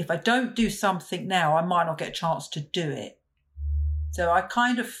if I don't do something now, I might not get a chance to do it. So I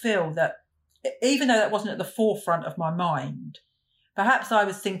kind of feel that even though that wasn't at the forefront of my mind, perhaps I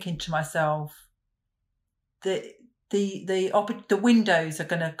was thinking to myself that the windows are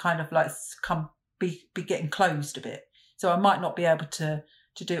going to kind of like be getting closed a bit. So I might not be able to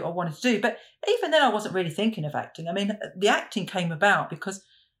do what I wanted to do. But even then I wasn't really thinking of acting. I mean, the acting came about because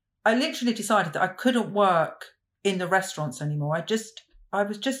I literally decided that I couldn't work in the restaurants anymore. I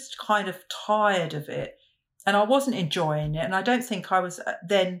was just kind of tired of it and I wasn't enjoying it. And I don't think I was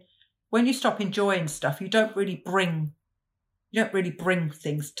then, when you stop enjoying stuff, you don't really bring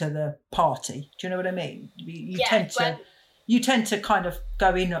things to the party. Do you know what I mean? You tend to kind of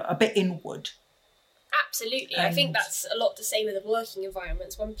go in a bit inward. Absolutely. I think that's a lot to say with the working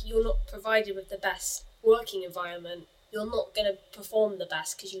environments. When you're not provided with the best working environment, you're not going to perform the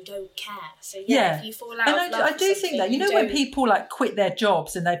best because you don't care. So if you fall out of love I do think that, when people like quit their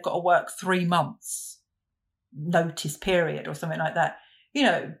jobs and they've got to work 3 months notice period or something like that,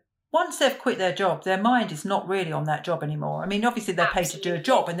 once they've quit their job, their mind is not really on that job anymore. I mean, obviously they're paid to do a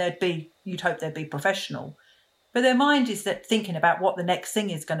job and you'd hope they'd be professional, but their mind is thinking about what the next thing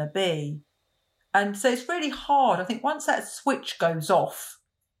is going to be. And so it's really hard. I think once that switch goes off,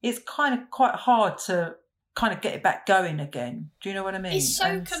 it's kind of quite hard to kind of get it back going again. Do you know what I mean? It's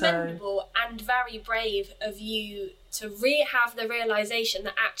so commendable and very brave of you to have the realisation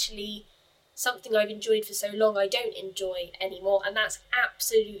that actually something I've enjoyed for so long I don't enjoy anymore, and that's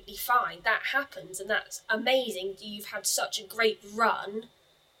absolutely fine. That happens and that's amazing. You've had such a great run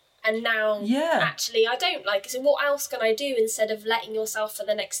and now actually I don't like it. So what else can I do instead of letting yourself for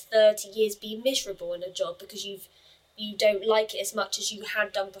the next 30 years be miserable in a job because you don't like it as much as you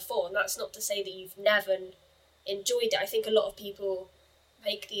had done before? And that's not to say that you've never enjoyed it. I think a lot of people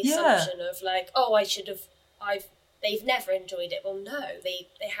make the assumption of like, oh, they've never enjoyed it. Well, no,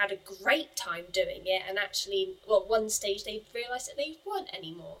 they had a great time doing it, and actually, one stage they realised that they weren't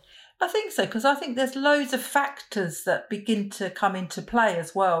anymore. I think so, because I think there's loads of factors that begin to come into play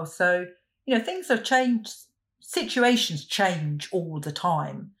as well. So, things have changed, situations change all the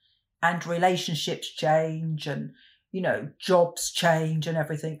time, and relationships change, and, jobs change and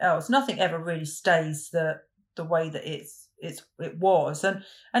everything else. Nothing ever really stays the way that it was.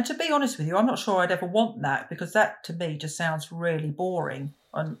 And to be honest with you, I'm not sure I'd ever want that, because that to me just sounds really boring.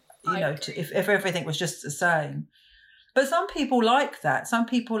 And if everything was just the same. But some people like that. Some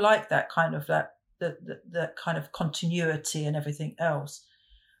people like that kind of that kind of continuity and everything else.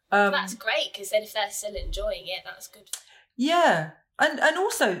 That's great, because then if they're still enjoying it, that's good. Yeah, and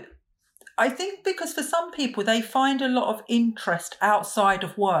also I think because for some people they find a lot of interest outside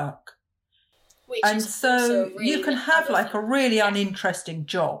of work. And so you can have like a really uninteresting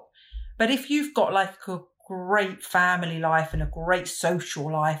job. But if you've got like a great family life and a great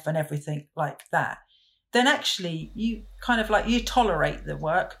social life and everything like that, then actually you kind of like, you tolerate the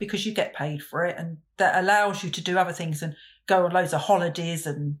work because you get paid for it, and that allows you to do other things and go on loads of holidays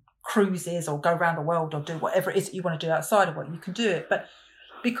and cruises or go around the world or do whatever it is that you want to do outside of work, you can do it. But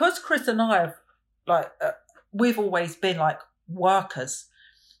because Chris and I have we've always been like workers,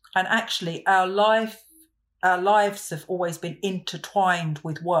 and actually our lives have always been intertwined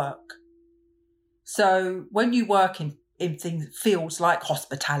with work. So when you work in fields like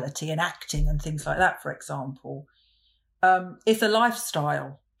hospitality and acting and things like that, for example, it's a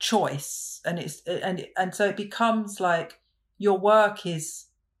lifestyle choice, and so it becomes like your work is,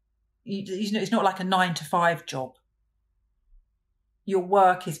 it's not like a 9-to-5 job. Your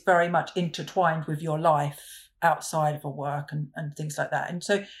work is very much intertwined with your life outside of a work and things like that. And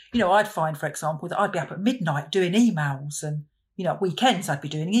so, I'd find, for example, that I'd be up at midnight doing emails, and, weekends I'd be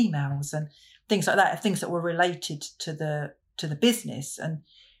doing emails and things like that, things that were related to the business. And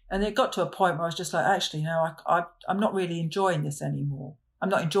it got to a point where I was just like, actually, I'm not really enjoying this anymore. I'm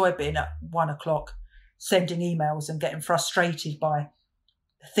not enjoying being at 1:00 sending emails and getting frustrated by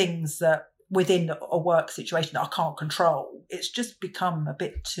things that within a work situation that I can't control. It's just become a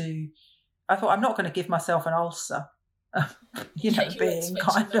bit too, I thought, I'm not going to give myself an ulcer, being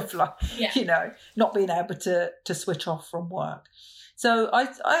kind of like, not being able to switch off from work. So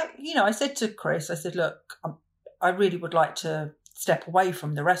I said to Chris, I said, look, I really would like to step away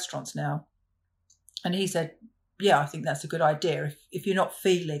from the restaurants now. And he said, yeah, I think that's a good idea. If you're not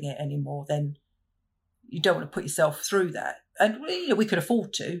feeling it anymore, then, you don't want to put yourself through that. And we could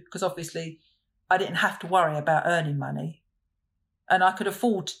afford to, because obviously I didn't have to worry about earning money, and I could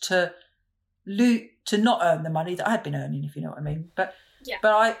afford to not earn the money that I had been earning, if you know what I mean. But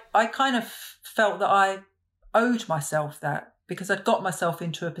I kind of felt that I owed myself that, because I'd got myself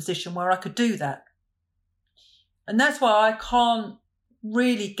into a position where I could do that. And that's why I can't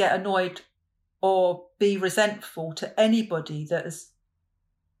really get annoyed or be resentful to anybody that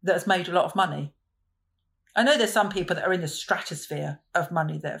has made a lot of money. I know there's some people that are in the stratosphere of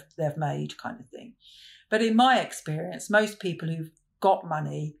money that they've made, kind of thing. But in my experience, most people who've got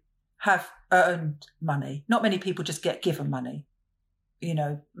money have earned money. Not many people just get given money. You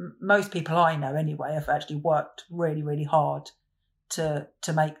know, most people I know anyway have actually worked really, really hard to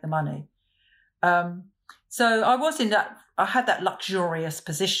make the money. So I had that luxurious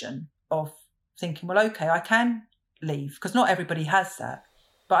position of thinking, well, okay, I can leave, because not everybody has that,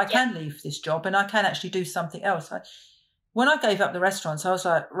 but I can leave this job and I can actually do something else. When I gave up the restaurants, I was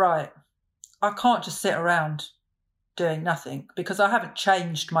like, right, I can't just sit around doing nothing, because I haven't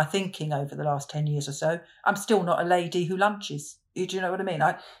changed my thinking over the last 10 years or so. I'm still not a lady who lunches. Do you know what I mean?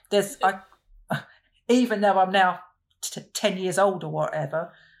 Even though I'm now 10 years old or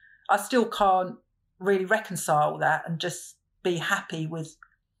whatever, I still can't really reconcile that and just be happy with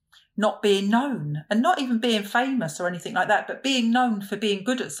not being known, and not even being famous or anything like that, but being known for being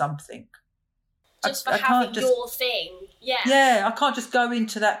good at something. Just for having your thing. Yeah. Yeah, I can't just go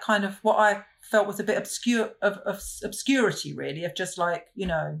into that kind of what I felt was a bit of obscurity, really, of just like, you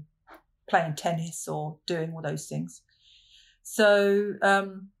know, playing tennis or doing all those things. So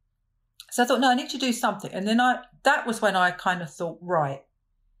I thought, no, I need to do something. And then that was when I kind of thought, right,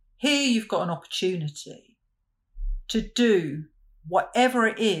 here you've got an opportunity to do whatever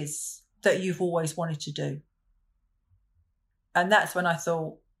it is that you've always wanted to do. And that's when I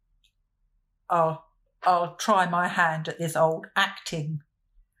thought, I'll try my hand at this old acting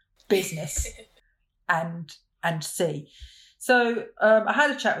business and see. So I had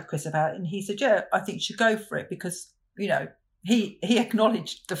a chat with Chris about it, and he said, yeah, I think you should go for it, because, you know, he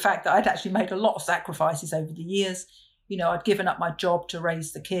acknowledged the fact that I'd actually made a lot of sacrifices over the years. You know, I'd given up my job to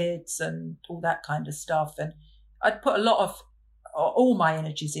raise the kids and all that kind of stuff. And I'd put a lot of all my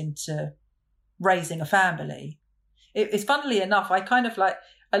energies into raising a family. It's funnily enough, I kind of like,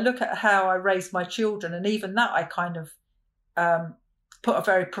 I look at how I raised my children, and even that I kind of put a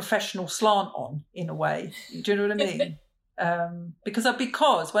very professional slant on, in a way. Do you know what I mean? Because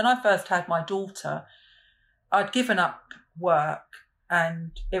when I first had my daughter, I'd given up work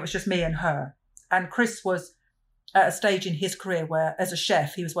and it was just me and her. And Chris was at a stage in his career where, as a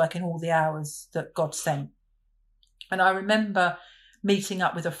chef, he was working all the hours that God sent. And I remember meeting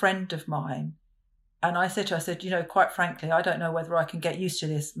up with a friend of mine, and I said to her, I said, you know, quite frankly, I don't know whether I can get used to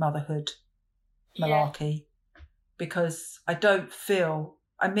this motherhood malarkey, because I don't feel,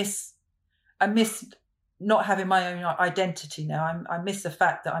 I miss not having my own identity now. I miss the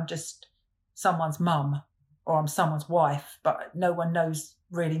fact that I'm just someone's mum or I'm someone's wife, but no one knows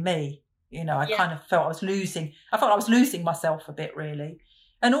really me. You know, I kind of felt I was losing myself a bit, really.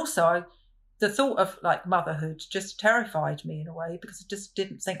 And also the thought of like motherhood just terrified me in a way, because I just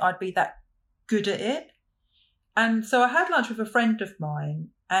didn't think I'd be that good at it. And so I had lunch with a friend of mine,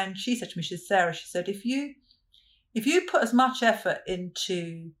 and she said to me, she said, Sarah, she said, if you put as much effort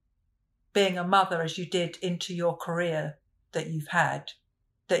into being a mother as you did into your career that you've had,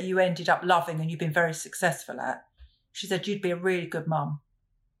 that you ended up loving and you've been very successful at, she said, you'd be a really good mum.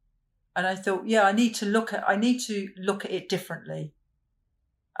 And I thought, yeah, I need to look at it differently.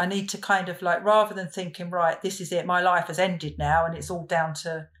 I need to kind of like, rather than thinking, right, this is it, my life has ended now and it's all down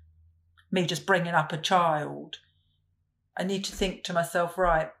to me just bringing up a child, I need to think to myself,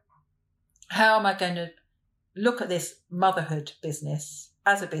 right, how am I going to look at this motherhood business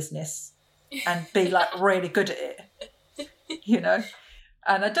as a business and be like really good at it, you know?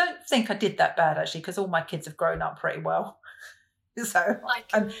 And I don't think I did that bad, actually, because all my kids have grown up pretty well. So,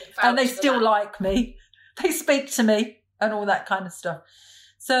 and they still like me. They speak to me and all that kind of stuff.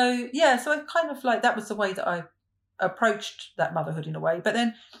 So, yeah, so I kind of like, that was the way that I approached that motherhood in a way. But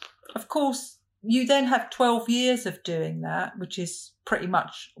then, of course, you then have 12 years of doing that, which is pretty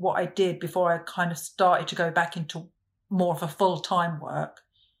much what I did before I kind of started to go back into more of a full-time work.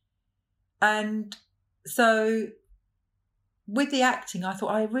 And so with the acting, I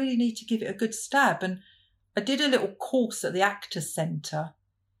thought I really need to give it a good stab. And I did a little course at the Actors Centre.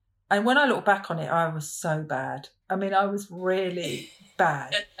 And when I look back on it, I was so bad. I mean, I was really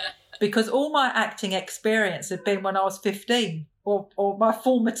bad, because all my acting experience had been when I was 15, or my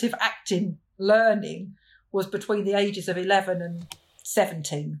formative acting learning was between the ages of 11 and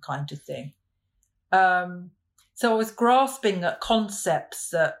 17 kind of thing. So I was grasping at concepts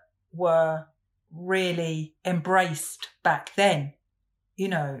that were really embraced back then. You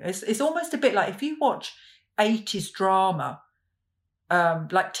know, it's almost a bit like if you watch 80s drama,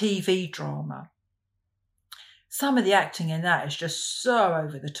 like TV drama, some of the acting in that is just so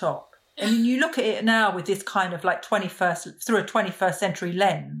over the top. And you look at it now with this kind of like 21st century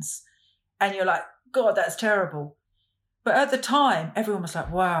lens, and you're like, God, that's terrible. But at the time, everyone was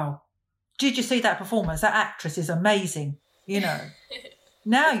like, wow, did you see that performance? That actress is amazing, you know.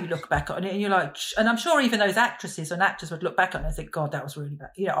 Now you look back on it and you're like, and I'm sure even those actresses and actors would look back on it and think, God, that was really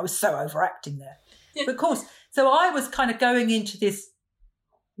bad. You know, I was so overacting there. But of course, so I was kind of going into this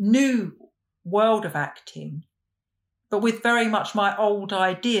new world of acting, but with very much my old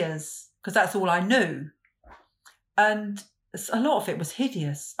ideas, because that's all I knew. And a lot of it was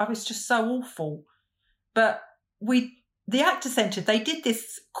hideous. I was just so awful. But the Actor Centre, they did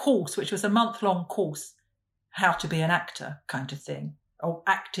this course, which was a month-long course, how to be an actor kind of thing, or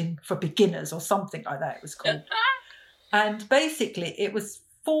acting for beginners or something like that it was called. And basically it was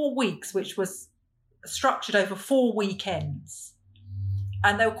 4 weeks, which was structured over 4 weekends.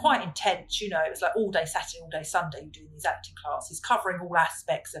 And they were quite intense, you know. It was like all day Saturday, all day Sunday, you're doing these acting classes, covering all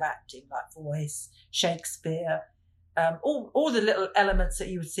aspects of acting, like voice, Shakespeare, all the little elements that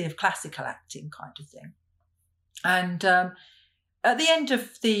you would see of classical acting kind of thing. And at the end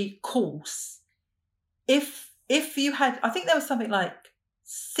of the course, if you had, I think there was something like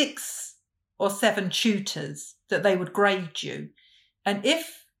 6 or 7 tutors that they would grade you. And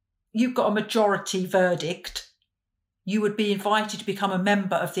if you got a majority verdict, you would be invited to become a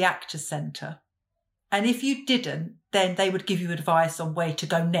member of the Actors Centre. And if you didn't, then they would give you advice on where to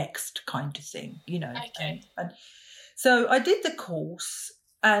go next kind of thing, you know. Okay. And so I did the course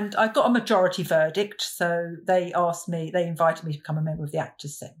and I got a majority verdict. So they invited me to become a member of the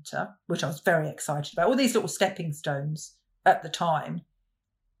Actors Centre, which I was very excited about. All these little stepping stones at the time.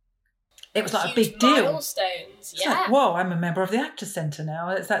 It was like a big deal. Milestones, yeah. Like, whoa, I'm a member of the Actors Centre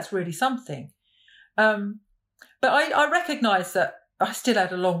now. That's really something. But I recognised that I still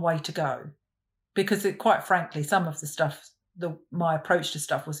had a long way to go because, quite frankly, some of the stuff, my approach to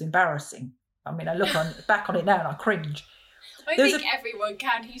stuff was embarrassing. I mean, I look back on it now and I cringe. I think everyone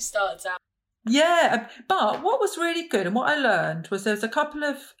can who starts out. Yeah, but what was really good and what I learned was there was a couple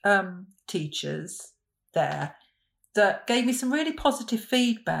of teachers there that gave me some really positive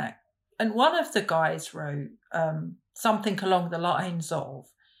feedback. And one of the guys wrote something along the lines of,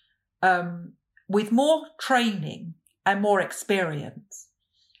 with more training and more experience,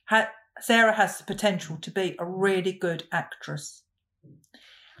 Sarah has the potential to be a really good actress.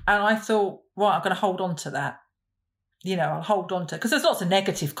 And I thought, well, I'm going to hold on to that. You know, I'll hold on to, because there's lots of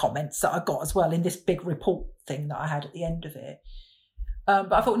negative comments that I got as well in this big report thing that I had at the end of it.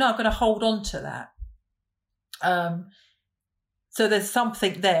 But I thought, no, I'm going to hold on to that. So there's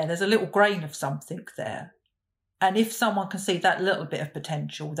something there. There's a little grain of something there. And if someone can see that little bit of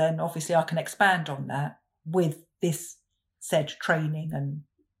potential, then obviously I can expand on that with this said training and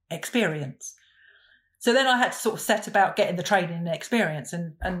experience. So then I had to sort of set about getting the training and experience.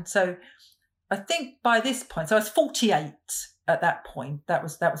 And so I think by this point, so I was 48 at that point. That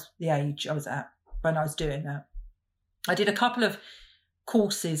was the age I was at when I was doing that. I did a couple of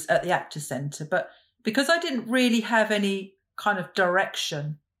courses at the Actors Centre, but because I didn't really have any kind of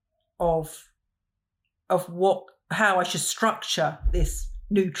direction of how I should structure this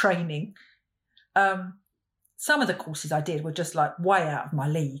new training, some of the courses I did were just like way out of my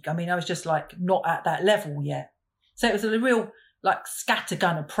league. I mean, I was just like not at that level yet. So it was a real like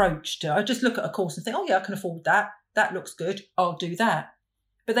scattergun approach to, I just look at a course and think, oh yeah, I can afford that. That looks good. I'll do that.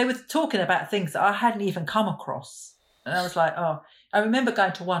 But they were talking about things that I hadn't even come across. And I was like, oh, I remember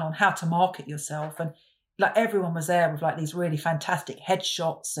going to one on how to market yourself, and like everyone was there with like these really fantastic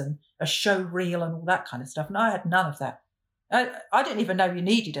headshots and a show reel and all that kind of stuff. And I had none of that. I didn't even know you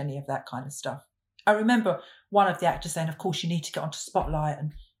needed any of that kind of stuff. I remember one of the actors saying, of course, you need to get onto Spotlight.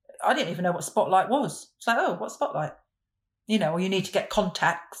 And I didn't even know what Spotlight was. It's like, oh, what's Spotlight? You know, or you need to get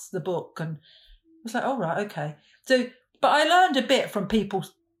Contacts, the book. And I was like, oh, right, okay. So, but I learned a bit from people,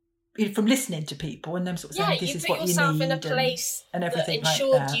 from listening to people and them sort of saying, this is what you need. Yeah, you put yourself in a place and everything that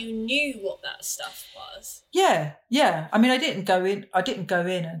ensured like that. You knew what that stuff was. Yeah. I mean, I didn't go in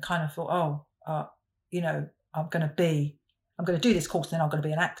and kind of thought, you know, I'm going to do this course and then I'm going to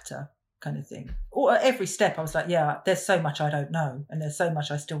be an actor kind of thing. Or at every step I was like, yeah, there's so much I don't know and there's so much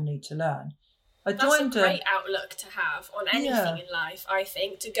I still need to learn. That's a great outlook to have on anything in life, I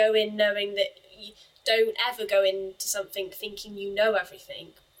think, to go in knowing that you don't ever go into something thinking you know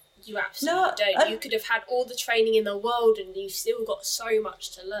everything. you absolutely don't. You could have had all the training in the world and you've still got so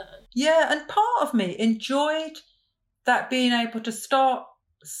much to learn. Yeah, and part of me enjoyed that, being able to start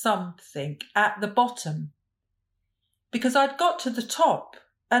something at the bottom, because I'd got to the top.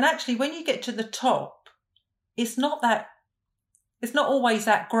 And actually, when you get to the top, it's not always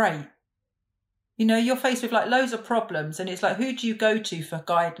that great. You know, you're faced with like loads of problems, and it's like, who do you go to for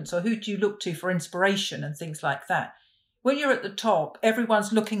guidance, or who do you look to for inspiration and things like that? When you're at the top,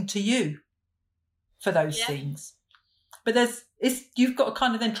 everyone's looking to you for those things. But you've got to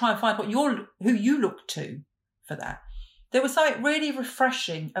kind of then try and find who you look to for that. There was something really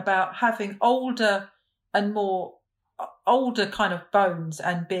refreshing about having older kind of bones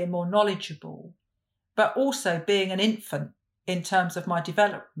and being more knowledgeable, but also being an infant in terms of my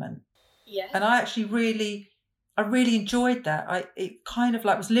development. Yeah. And I actually really enjoyed that. It kind of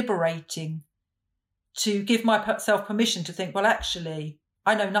like was liberating to give myself permission to think, well, actually,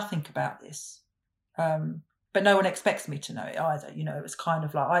 I know nothing about this. But no one expects me to know it either. You know, it was kind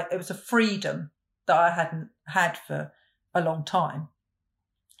of like, it was a freedom that I hadn't had for a long time.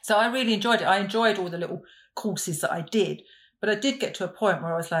 So I really enjoyed it. I enjoyed all the little courses that I did, but I did get to a point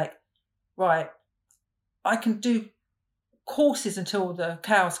where I was like, right, I can do courses until the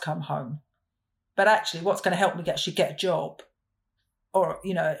cows come home, but actually what's going to help me actually get a job or,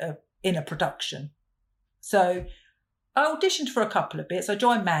 you know, in a production. So I auditioned for a couple of bits. I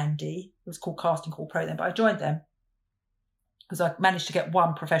joined Mandy. It was called Casting Call Pro then, but I joined them because I managed to get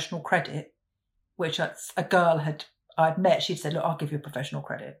one professional credit, which a girl I'd met. She'd said, look, I'll give you a professional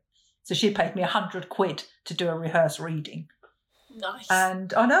credit. So she paid me £100 to do a rehearse reading. Nice.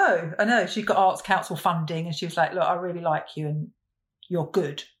 And I know. She got Arts Council funding, and she was like, look, I really like you and you're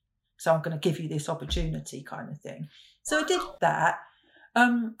good, so I'm going to give you this opportunity, kind of thing. So I did that.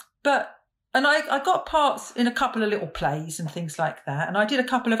 And I got parts in a couple of little plays and things like that. And I did a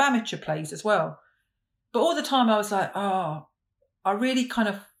couple of amateur plays as well. But all the time I was like, I really kind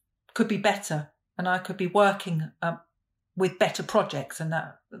of could be better, and I could be working with better projects. And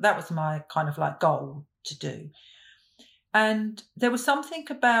that was my kind of like goal to do. And there was something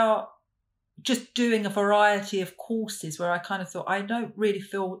about just doing a variety of courses where I kind of thought, I don't really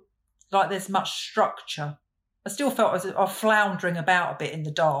feel like there's much structure. I still felt I was floundering about a bit in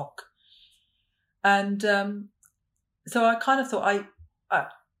the dark. And so I kind of thought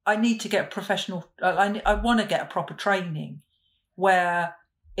I need to get professional. I want to get a proper training where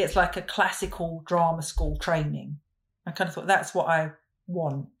it's like a classical drama school training. I kind of thought that's what I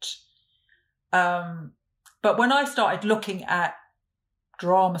want. But when I started looking at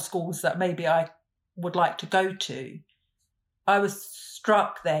drama schools that maybe I would like to go to, I was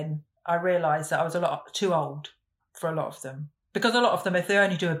struck then. I realised that I was a lot too old for a lot of them. Because a lot of them, if they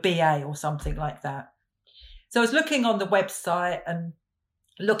only do a BA or something like that. So I was looking on the website and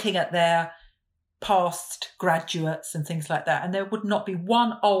looking at their past graduates and things like that, and there would not be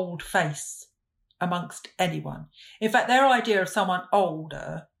one old face amongst anyone. In fact, their idea of someone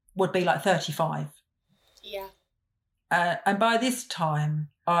older would be like 35. Yeah. And by this time,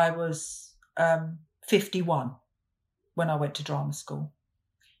 I was 51 when I went to drama school.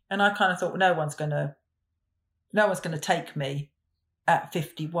 And I kind of thought, no one's going to take me at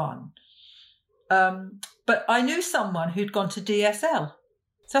 51. But I knew someone who'd gone to DSL.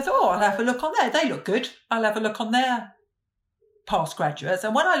 So I thought, I'll have a look on there. They look good. I'll have a look on their past graduates.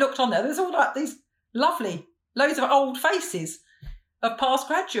 And when I looked on there, there's all like these lovely, loads of old faces of past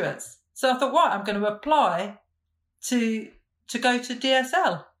graduates. So I thought, right, I'm going to apply to go to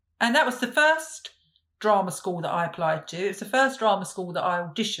DSL. And that was the first drama school that I applied to. It was the first drama school that I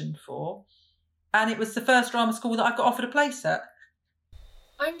auditioned for. And it was the first drama school that I got offered a place at.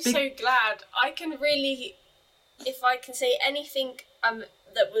 I'm so glad. I can really, if I can say anything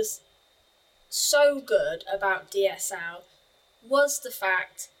that was so good about DSL, was the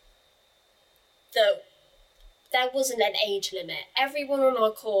fact that there wasn't an age limit. Everyone on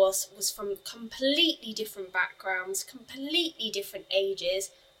our course was from completely different backgrounds, completely different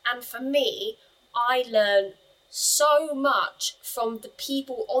ages. And for me, I learned so much from the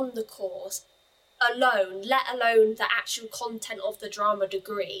people on the course alone, let alone the actual content of the drama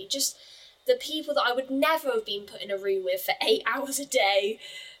degree. Just the people that I would never have been put in a room with for 8 hours a day,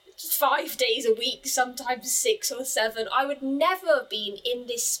 5 days a week, sometimes 6 or 7. I would never have been in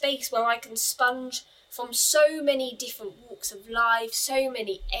this space where I can sponge from so many different walks of life, so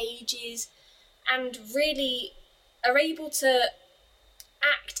many ages, and really are able to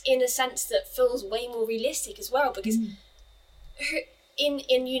act in a sense that feels way more realistic as well, because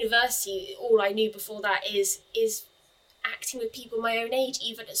in university, all I knew before that is acting with people my own age,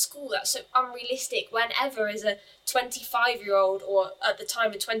 even at school. That's so unrealistic. Whenever is a 25-year-old or at the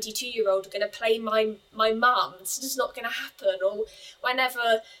time a 22-year-old going to play my mum? It's just not going to happen. Or whenever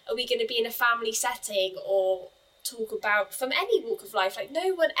are we going to be in a family setting or talk about from any walk of life? Like,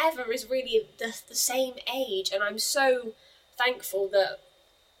 no one ever is really the same age, and I'm so thankful that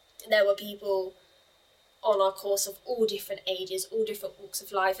there were people on our course of all different ages, all different walks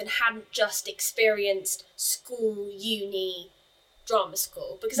of life, and hadn't just experienced school, uni, drama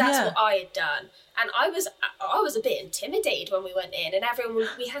school, because that's what I had done. And I was a bit intimidated when we went in, and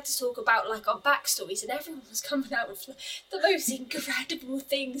we had to talk about like our backstories, and everyone was coming out with the most incredible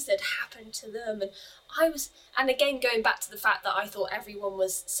things that happened to them. And again, going back to the fact that I thought everyone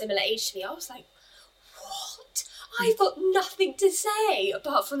was similar age to me, I was like, what? I've got nothing to say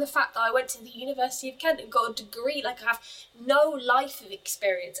apart from the fact that I went to the University of Kent and got a degree. Like, I have no life of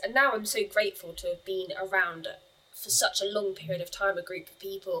experience, and now I'm so grateful to have been around for such a long period of time a group of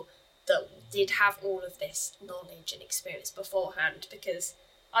people that did have all of this knowledge and experience beforehand, because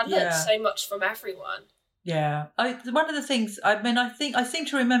I learned so much from everyone. Yeah, one of the things, I seem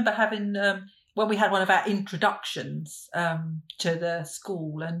to remember having when we had one of our introductions to the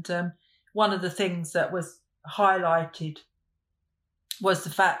school, and one of the things that was highlighted was the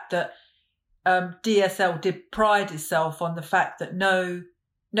fact that DSL did pride itself on the fact that no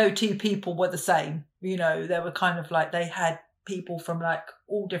two people were the same. You know, they were kind of like, they had people from like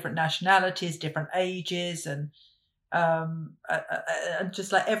all different nationalities, different ages, and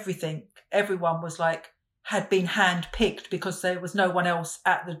just like everything. Everyone was like, had been handpicked because there was no one else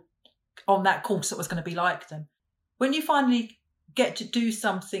on that course that was going to be like them. When you finally get to do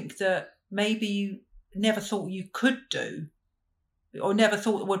something that maybe you never thought you could do, or never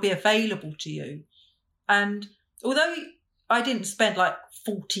thought would be available to you. And although I didn't spend like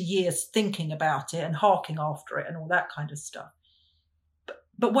 40 years thinking about it and harking after it and all that kind of stuff,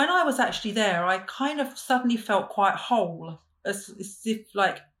 but when I was actually there, I kind of suddenly felt quite whole, as if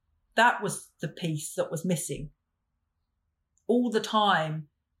like that was the piece that was missing. All the time,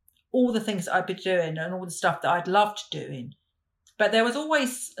 all the things that I'd been doing and all the stuff that I'd loved doing. But there was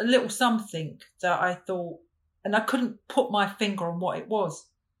always a little something that I thought, and I couldn't put my finger on what it was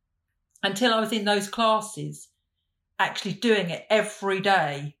until I was in those classes, actually doing it every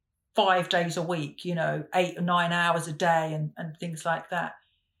day, 5 days a week, 8 or 9 hours a day and things like that.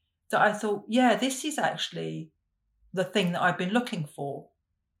 So I thought, yeah, this is actually the thing that I've been looking for.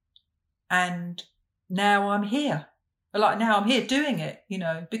 And now I'm here. Like, now I'm here doing it,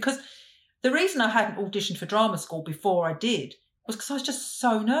 because the reason I hadn't auditioned for drama school before I did was because I was just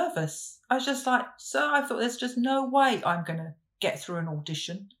so nervous. I was just like, I thought there's just no way I'm going to get through an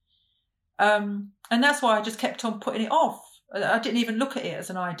audition. And that's why I just kept on putting it off. I didn't even look at it as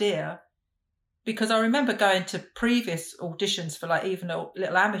an idea, because I remember going to previous auditions for like even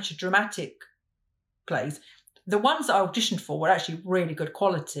little amateur dramatic plays. The ones that I auditioned for were actually really good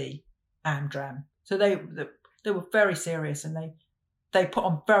quality Amdram. So they were very serious, and they put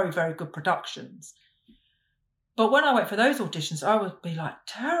on very, very good productions. But when I went for those auditions, I would be like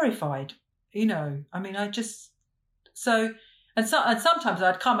terrified, and sometimes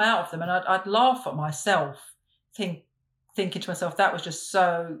I'd come out of them and I'd laugh at myself, thinking to myself, that was just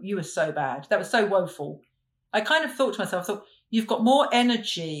you were so bad. That was so woeful. I kind of thought to myself, you've got more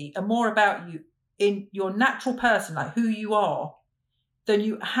energy and more about you in your natural person, like who you are, than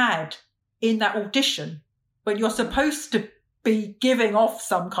you had in that audition when you're supposed to be giving off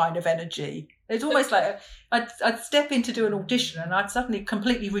some kind of energy. It's almost like I'd step in to do an audition and I'd suddenly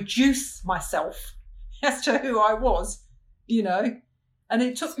completely reduce myself as to who I was, And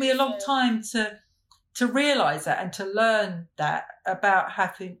it took me a long time to realise that and to learn that about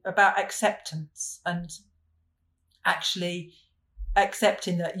acceptance and actually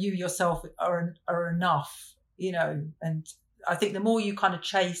accepting that you yourself are enough, And I think the more you kind of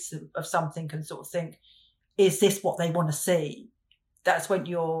chase of something and sort of think, is this what they want to see? That's when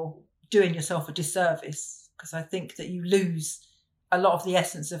you're doing yourself a disservice, because I think that you lose a lot of the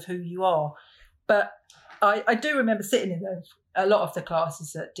essence of who you are. But I do remember sitting in a lot of the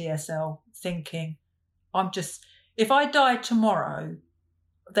classes at DSL thinking, if I died tomorrow,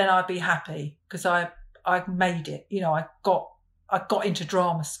 then I'd be happy, because I made it. I got into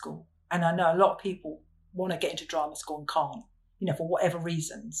drama school, and I know a lot of people want to get into drama school and can't, for whatever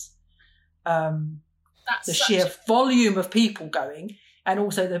reasons. The sheer volume of people going, and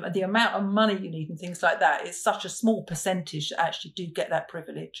also the amount of money you need and things like that is such a small percentage that actually do get that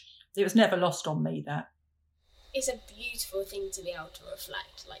privilege. It was never lost on me, that. It's a beautiful thing to be able to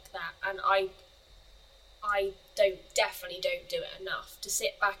reflect like that, and I definitely don't do it enough, to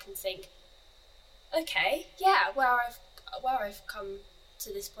sit back and think, okay, yeah, where where I've come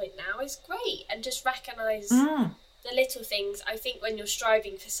to this point now is great, and just recognise the little things. I think when you're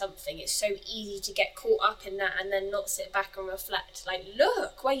striving for something, it's so easy to get caught up in that and then not sit back and reflect, like,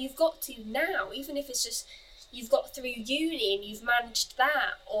 look where you've got to now, even if it's just you've got through uni and you've managed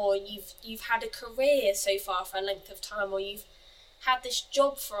that, or you've had a career so far for a length of time, or you've had this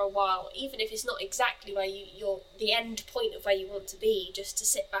job for a while, even if it's not exactly where you're the end point of where you want to be, just to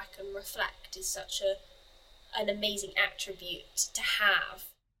sit back and reflect is such an amazing attribute to have.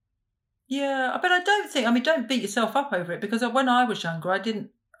 Yeah, but I don't beat yourself up over it, because when I was younger,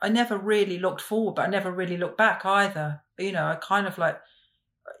 I never really looked forward, but I never really looked back either. You know, I kind of like,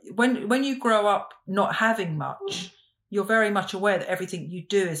 when you grow up not having much, you're very much aware that everything you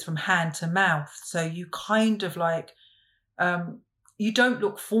do is from hand to mouth. So you kind of like, you don't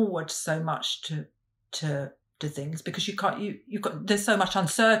look forward so much to things, because there's so much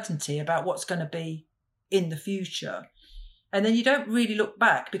uncertainty about what's going to be in the future. And then you don't really look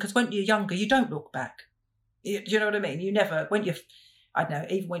back, because when you're younger, you don't look back. You know what I mean? You never, I don't know,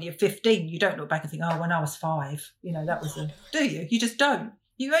 even when you're 15, you don't look back and think, oh, when I was 5, you know, that was do you? You just don't.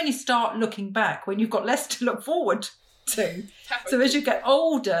 You only start looking back when you've got less to look forward to. So as you get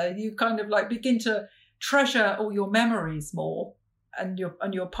older, you kind of like begin to treasure all your memories more and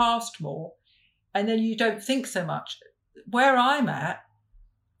your past more. And then you don't think so much. Where I'm at,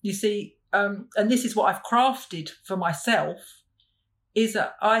 you see, and this is what I've crafted for myself, is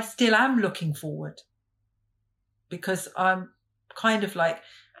that I still am looking forward, because I'm kind of like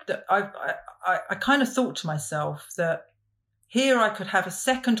that. I kind of thought to myself that here I could have a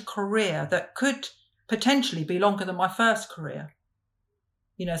second career that could potentially be longer than my first career.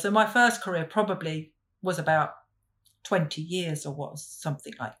 You know, so my first career probably was about 20 years or was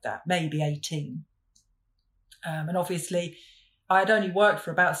something like that, maybe 18. And obviously I had only worked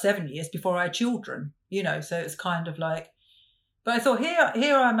for about 7 years before I had children, you know, so it's kind of like, but I thought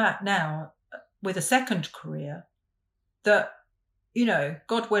here I'm at now with a second career that, you know,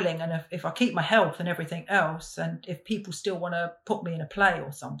 God willing, and if I keep my health and everything else, and if people still want to put me in a play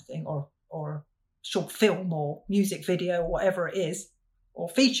or something, or a short film or music video or whatever it is, or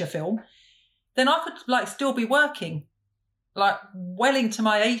feature film, then I could like still be working like well into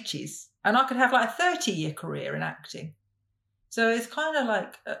my 80s, and I could have like a 30-year career in acting. So it's kind of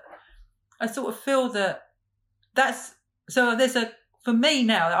like, I sort of feel for me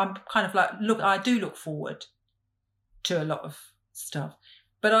now, I'm kind of like, I do look forward to a lot of stuff,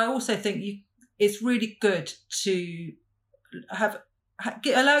 but I also think it's really good to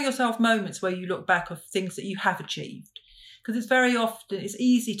allow yourself moments where you look back of things that you have achieved, because it's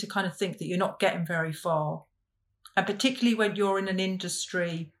easy to kind of think that you're not getting very far, and particularly when you're in an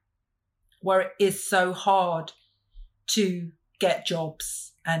industry where it is so hard to get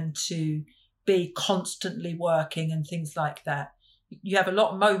jobs and to be constantly working and things like that. You have a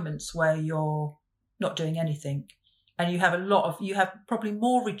lot of moments where you're not doing anything, and you have probably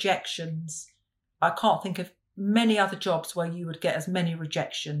more rejections. I can't think of many other jobs where you would get as many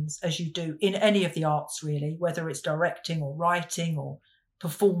rejections as you do in any of the arts, really, whether it's directing or writing or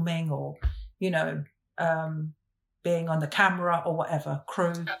performing or, you know, being on the camera or whatever, crew.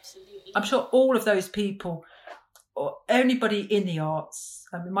 Absolutely. I'm sure all of those people, or anybody in the arts.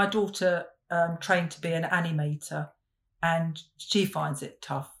 I mean, my daughter trained to be an animator, and she finds it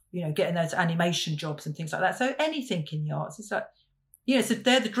tough, you know, getting those animation jobs and things like that. So anything in the arts, it's like, you know, so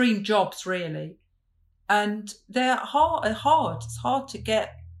they're the dream jobs, really. And they're hard. It's hard to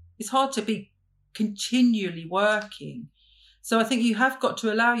get, it's hard to be continually working. So I think you have got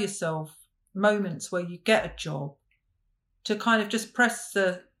to allow yourself moments where you get a job to kind of just press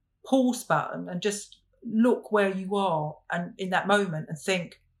the pause button and just look where you are and in that moment and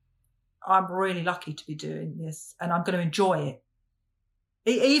think, I'm really lucky to be doing this and I'm going to enjoy it.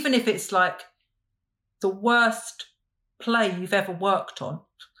 Even if it's like the worst play you've ever worked on,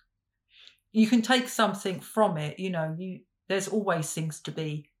 you can take something from it. You know, there's always things to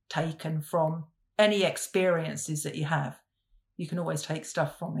be taken from any experiences that you have. You can always take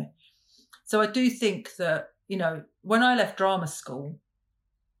stuff from it. So I do think that, you know, when I left drama school,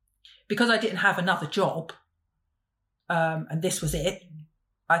 because I didn't have another job, and this was it,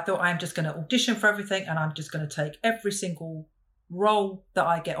 I thought I'm just going to audition for everything and I'm just going to take every single role that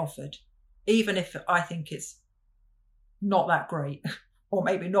I get offered, even if I think it's not that great or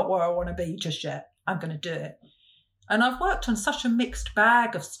maybe not where I want to be just yet. I'm going to do it. And I've worked on such a mixed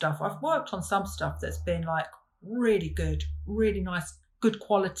bag of stuff. I've worked on some stuff that's been like really good, really nice, good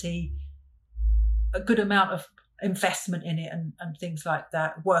quality, a good amount of investment in it and things like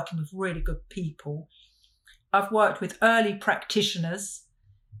that, working with really good people. I've worked with early practitioners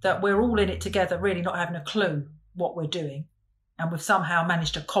that we're all in it together, really not having a clue what we're doing, and we've somehow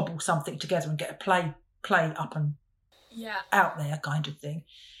managed to cobble something together and get a play up and out there kind of thing.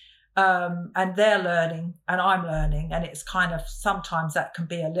 And they're learning and I'm learning, and it's kind of, sometimes that can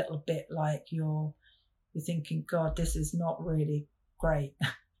be a little bit like you're thinking, God, this is not really great.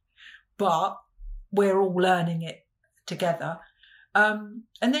 But we're all learning it together. And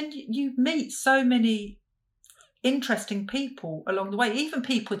then you meet so many interesting people along the way, even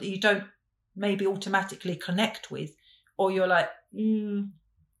people that you don't maybe automatically connect with, or you're like,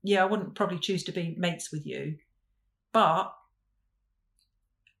 I wouldn't probably choose to be mates with you. But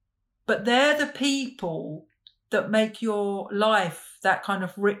they're the people that make your life that kind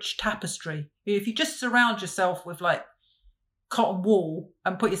of rich tapestry. If you just surround yourself with like cotton wool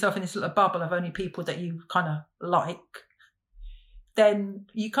and put yourself in this little bubble of only people that you kind of like, then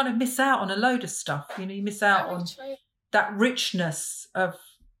you kind of miss out on a load of stuff. You know, you miss out on that richness of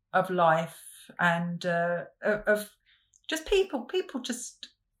life and of just people. People just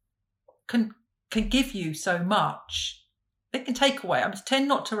can give you so much. They can take away. I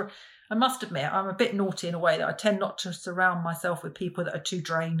must admit, I'm a bit naughty in a way that I tend not to surround myself with people that are too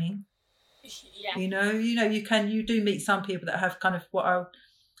draining. Yeah. You do meet some people that have kind of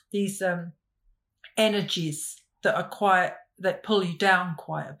these energies that pull you down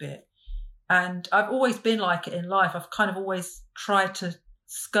quite a bit. And I've always been like it in life. I've kind of always tried to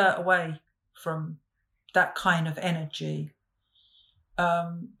skirt away from that kind of energy.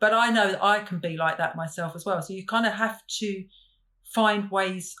 But I know that I can be like that myself as well. So you kind of have to find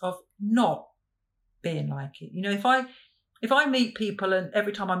ways of not being like it. You know, if I meet people and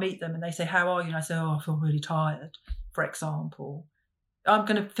every time I meet them and they say, how are you? And I say, I feel really tired, for example, I'm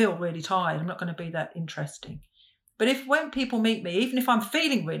going to feel really tired. I'm not going to be that interesting. But when people meet me, even if I'm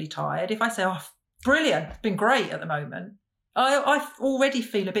feeling really tired, if I say, brilliant, it's been great at the moment, I already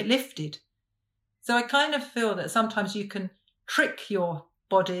feel a bit lifted. So I kind of feel that sometimes you can trick your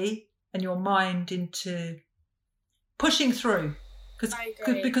body and your mind into pushing through.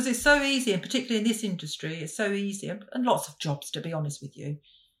 Because it's so easy, and particularly in this industry, it's so easy, and lots of jobs, to be honest with you,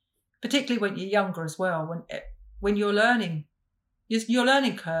 particularly when you're younger as well, when you're learning, your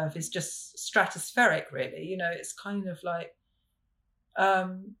learning curve is just stratospheric, really. You know, it's kind of like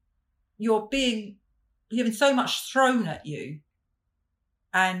you're having so much thrown at you,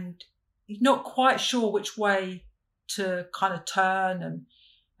 and you're not quite sure which way to kind of turn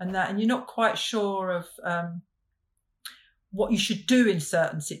and you're not quite sure of what you should do in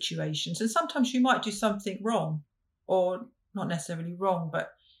certain situations. And sometimes you might do something wrong, or not necessarily wrong,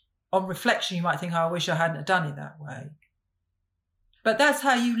 but on reflection, you might think, I wish I hadn't have done it that way. But that's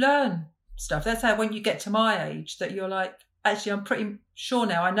how you learn stuff. That's how, when you get to my age, that you're like, actually, I'm pretty sure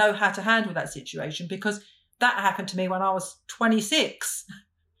now I know how to handle that situation, because that happened to me when I was 26.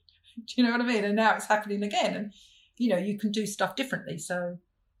 Do you know what I mean? And now it's happening again. And, you know, you can do stuff differently. So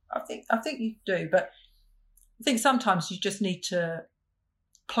I think you do. But I think sometimes you just need to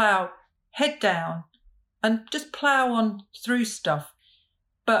plough head down and just plough on through stuff,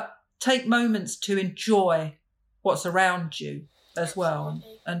 but take moments to enjoy what's around you as well,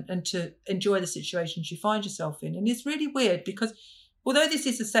 and to enjoy the situations you find yourself in. And it's really weird because although this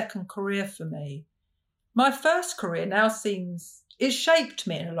is a second career for me, my first career now it shaped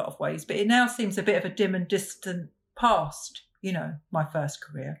me in a lot of ways, but it now seems a bit of a dim and distant past, you know, my first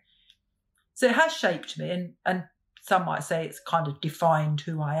career. So it has shaped me, and some might say it's kind of defined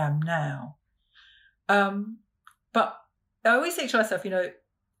who I am now. But I always think to myself, you know,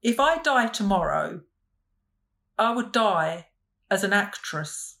 if I die tomorrow, I would die as an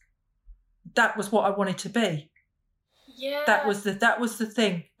actress. That was what I wanted to be. Yeah. That was the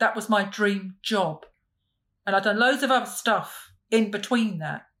thing. That was my dream job. And I've done loads of other stuff in between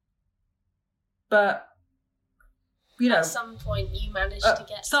that. But, you know, at some point you managed to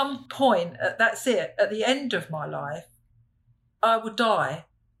get... At some point, that's it. At the end of my life, I would die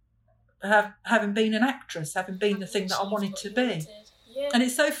having been an actress, having been the thing that I wanted to be. Yeah. And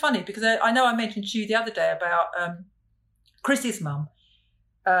it's so funny because I know I mentioned to you the other day about Chris's mum,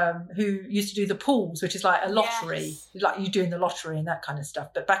 who used to do the pools, which is like a lottery, like you doing the lottery and that kind of stuff.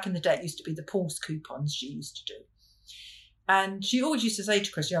 But back in the day, it used to be the pools coupons she used to do. And she always used to say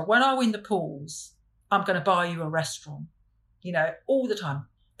to Chris, you know, when I win the pools, I'm going to buy you a restaurant, you know, all the time.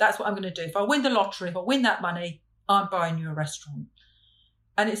 That's what I'm going to do. If I win the lottery, if I win that money, I'm buying you a restaurant.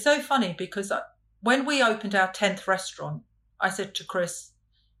 And it's so funny because when we opened our 10th restaurant, I said to Chris,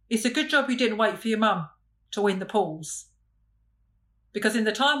 it's a good job you didn't wait for your mum to win the pools. Because in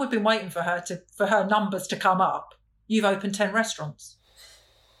the time we've been waiting for her numbers to come up, you've opened 10 restaurants.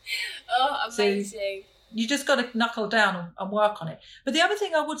 Oh, amazing. So you just got to knuckle down and work on it. But the other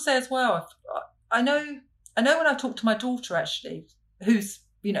thing I would say as well, I know I know when I talk to my daughter, actually, who's,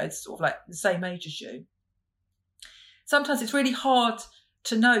 sort of like the same age as you, sometimes it's really hard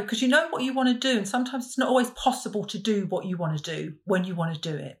to know, because you know what you want to do, and sometimes it's not always possible to do what you want to do when you want to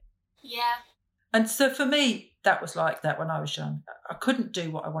do it. Yeah. And so for me, that was like that when I was young. I couldn't do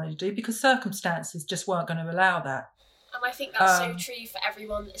what I wanted to do because circumstances just weren't going to allow that. And I think that's so true for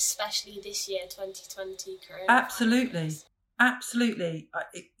everyone, especially this year, 2020. Absolutely. Absolutely.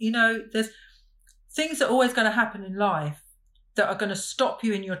 There's things that are always going to happen in life that are going to stop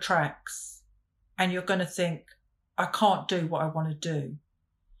you in your tracks, and you're going to think, I can't do what I want to do.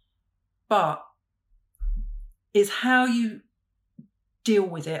 But it's how you deal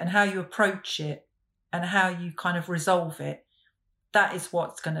with it and how you approach it and how you kind of resolve it. That is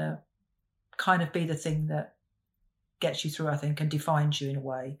what's going to kind of be the thing that gets you through, I think, and defines you in a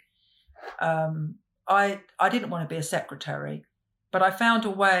way. I didn't want to be a secretary, but I found a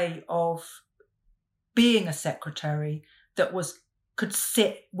way of being a secretary that could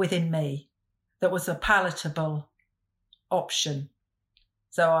sit within me, that was a palatable option.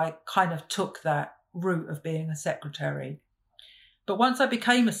 So I kind of took that route of being a secretary. But once I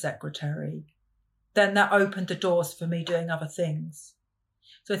became a secretary, then that opened the doors for me doing other things.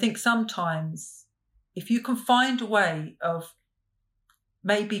 So I think sometimes if you can find a way of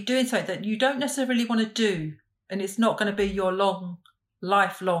maybe doing something that you don't necessarily want to do, and it's not going to be your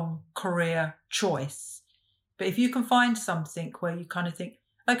lifelong career choice, but if you can find something where you kind of think,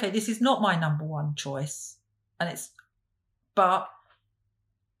 okay, this is not my number one choice, but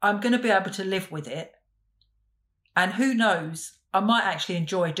I'm going to be able to live with it, and who knows, I might actually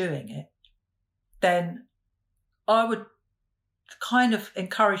enjoy doing it, then I would kind of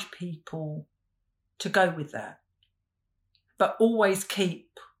encourage people to go with that. But always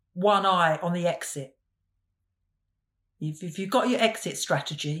keep one eye on the exit. If you've got your exit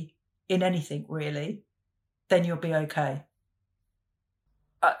strategy in anything, really, then you'll be okay.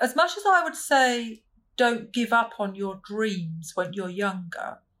 As much as I would say don't give up on your dreams when you're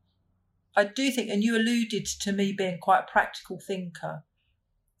younger, I do think, and you alluded to me being quite a practical thinker,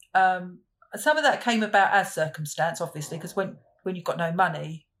 some of that came about as circumstance, obviously, because when you've got no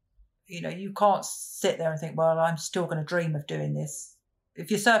money, you can't sit there and think, well, I'm still going to dream of doing this. If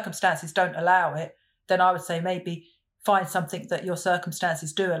your circumstances don't allow it, then I would say maybe find something that your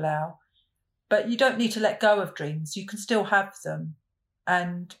circumstances do allow. But you don't need to let go of dreams. You can still have them.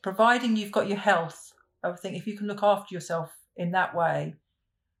 And providing you've got your health, I would think if you can look after yourself in that way,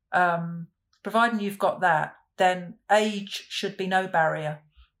 providing you've got that, then age should be no barrier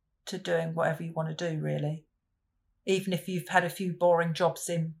to doing whatever you want to do, really. Even if you've had a few boring jobs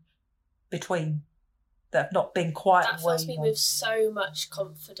in between that have not been quite. That fills me with so much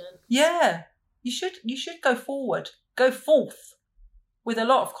confidence. Yeah, you should go forth with a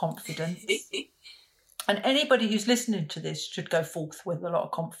lot of confidence. And anybody who's listening to this should go forth with a lot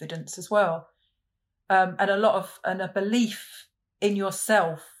of confidence as well, and a belief in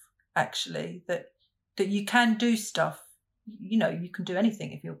yourself, actually, that you can do stuff. You can do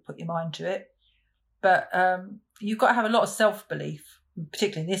anything if you put your mind to it, but you've got to have a lot of self-belief,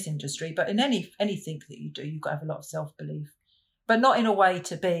 particularly in this industry, but in anything that you do, you've got to have a lot of self-belief, but not in a way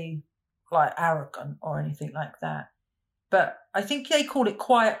to be like arrogant or anything like that. But I think they call it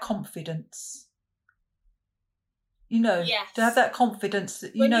quiet confidence. Yes. To have that confidence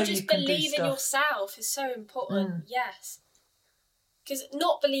that you can do stuff. When you just believe in yourself is so important. Yes. Because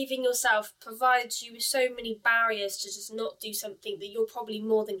not believing yourself provides you with so many barriers to just not do something that you're probably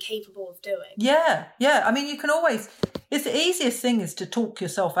more than capable of doing. Yeah. I mean, you can always... It's the easiest thing is to talk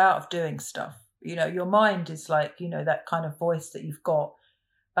yourself out of doing stuff. Your mind is like, that kind of voice that you've got.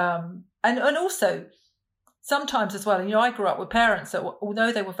 And also, sometimes as well, I grew up with parents that,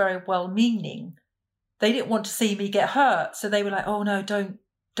 although they were very well-meaning, they didn't want to see me get hurt. So they were like, oh, no,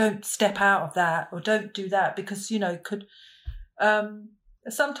 don't step out of that, or don't do that, because, could...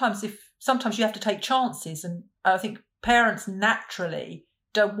 Sometimes you have to take chances, and I think parents naturally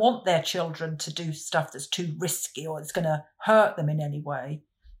don't want their children to do stuff that's too risky or it's going to hurt them in any way.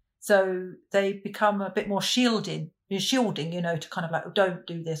 So they become a bit more shielding, to kind of like, oh, don't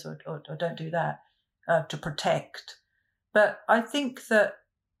do this or don't do that, to protect. But I think that,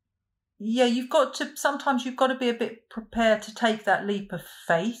 sometimes you've got to be a bit prepared to take that leap of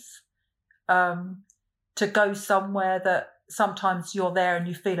faith, to go somewhere that sometimes you're there and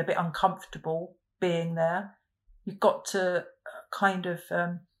you feel a bit uncomfortable being there. You've got to kind of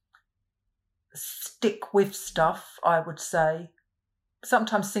stick with stuff, I would say.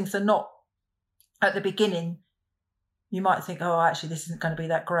 Sometimes things are not, at the beginning, you might think, oh, actually, this isn't going to be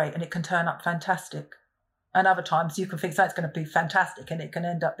that great, and it can turn up fantastic. And other times you can think that's going to be fantastic and it can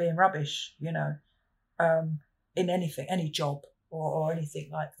end up being rubbish, in anything, any job or anything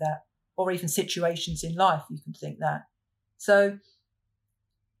like that, or even situations in life, you can think that. So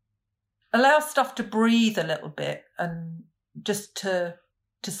allow stuff to breathe a little bit and just to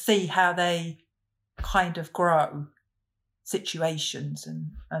see how they kind of grow, situations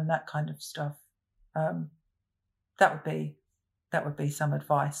and that kind of stuff. That would be some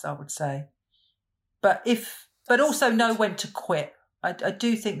advice, I would say. But also know when to quit. I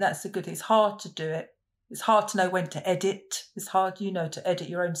do think that's a good thing. It's hard to do it. It's hard to know when to edit. It's hard, to edit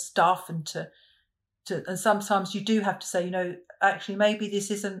your own stuff and and sometimes you do have to say, actually maybe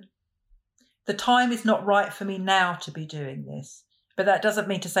this isn't, the time is not right for me now to be doing this. But that doesn't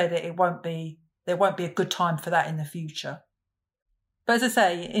mean to say that there won't be a good time for that in the future. But as I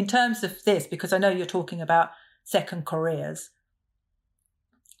say, in terms of this, because I know you're talking about second careers,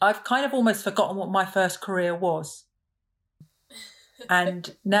 I've kind of almost forgotten what my first career was.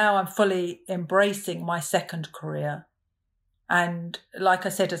 And now I'm fully embracing my second career. And like I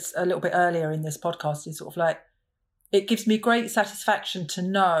said a little bit earlier in this podcast, it's sort of like, it gives me great satisfaction to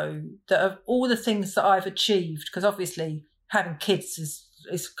know that of all the things that I've achieved, because obviously having kids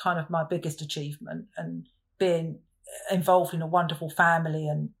is kind of my biggest achievement, and being involved in a wonderful family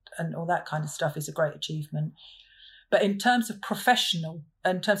and all that kind of stuff is a great achievement. But in terms of professional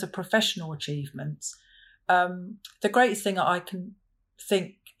achievements, the greatest thing that I can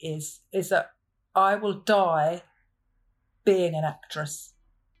think is that I will die being an actress,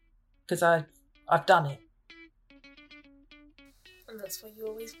 because I've done it. And that's what you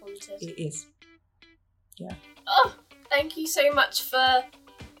always wanted. It is. Yeah. Oh, thank you so much for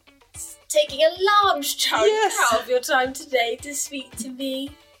taking a large chunk out of your time today to speak to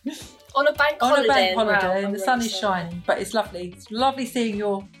me on a bank holiday. And the sun is shining, but it's lovely. It's lovely seeing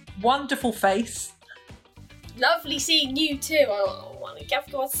your wonderful face. Lovely seeing you too. I want to give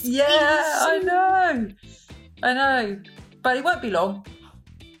you a squeeze. Yeah, I know. But it won't be long.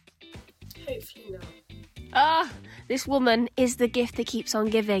 Hopefully not. This woman is the gift that keeps on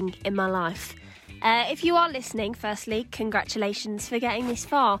giving in my life. If you are listening, firstly, congratulations for getting this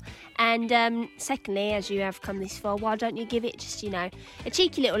far. And secondly, as you have come this far, why don't you give it just, a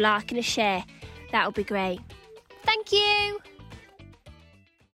cheeky little like and a share? That would be great. Thank you.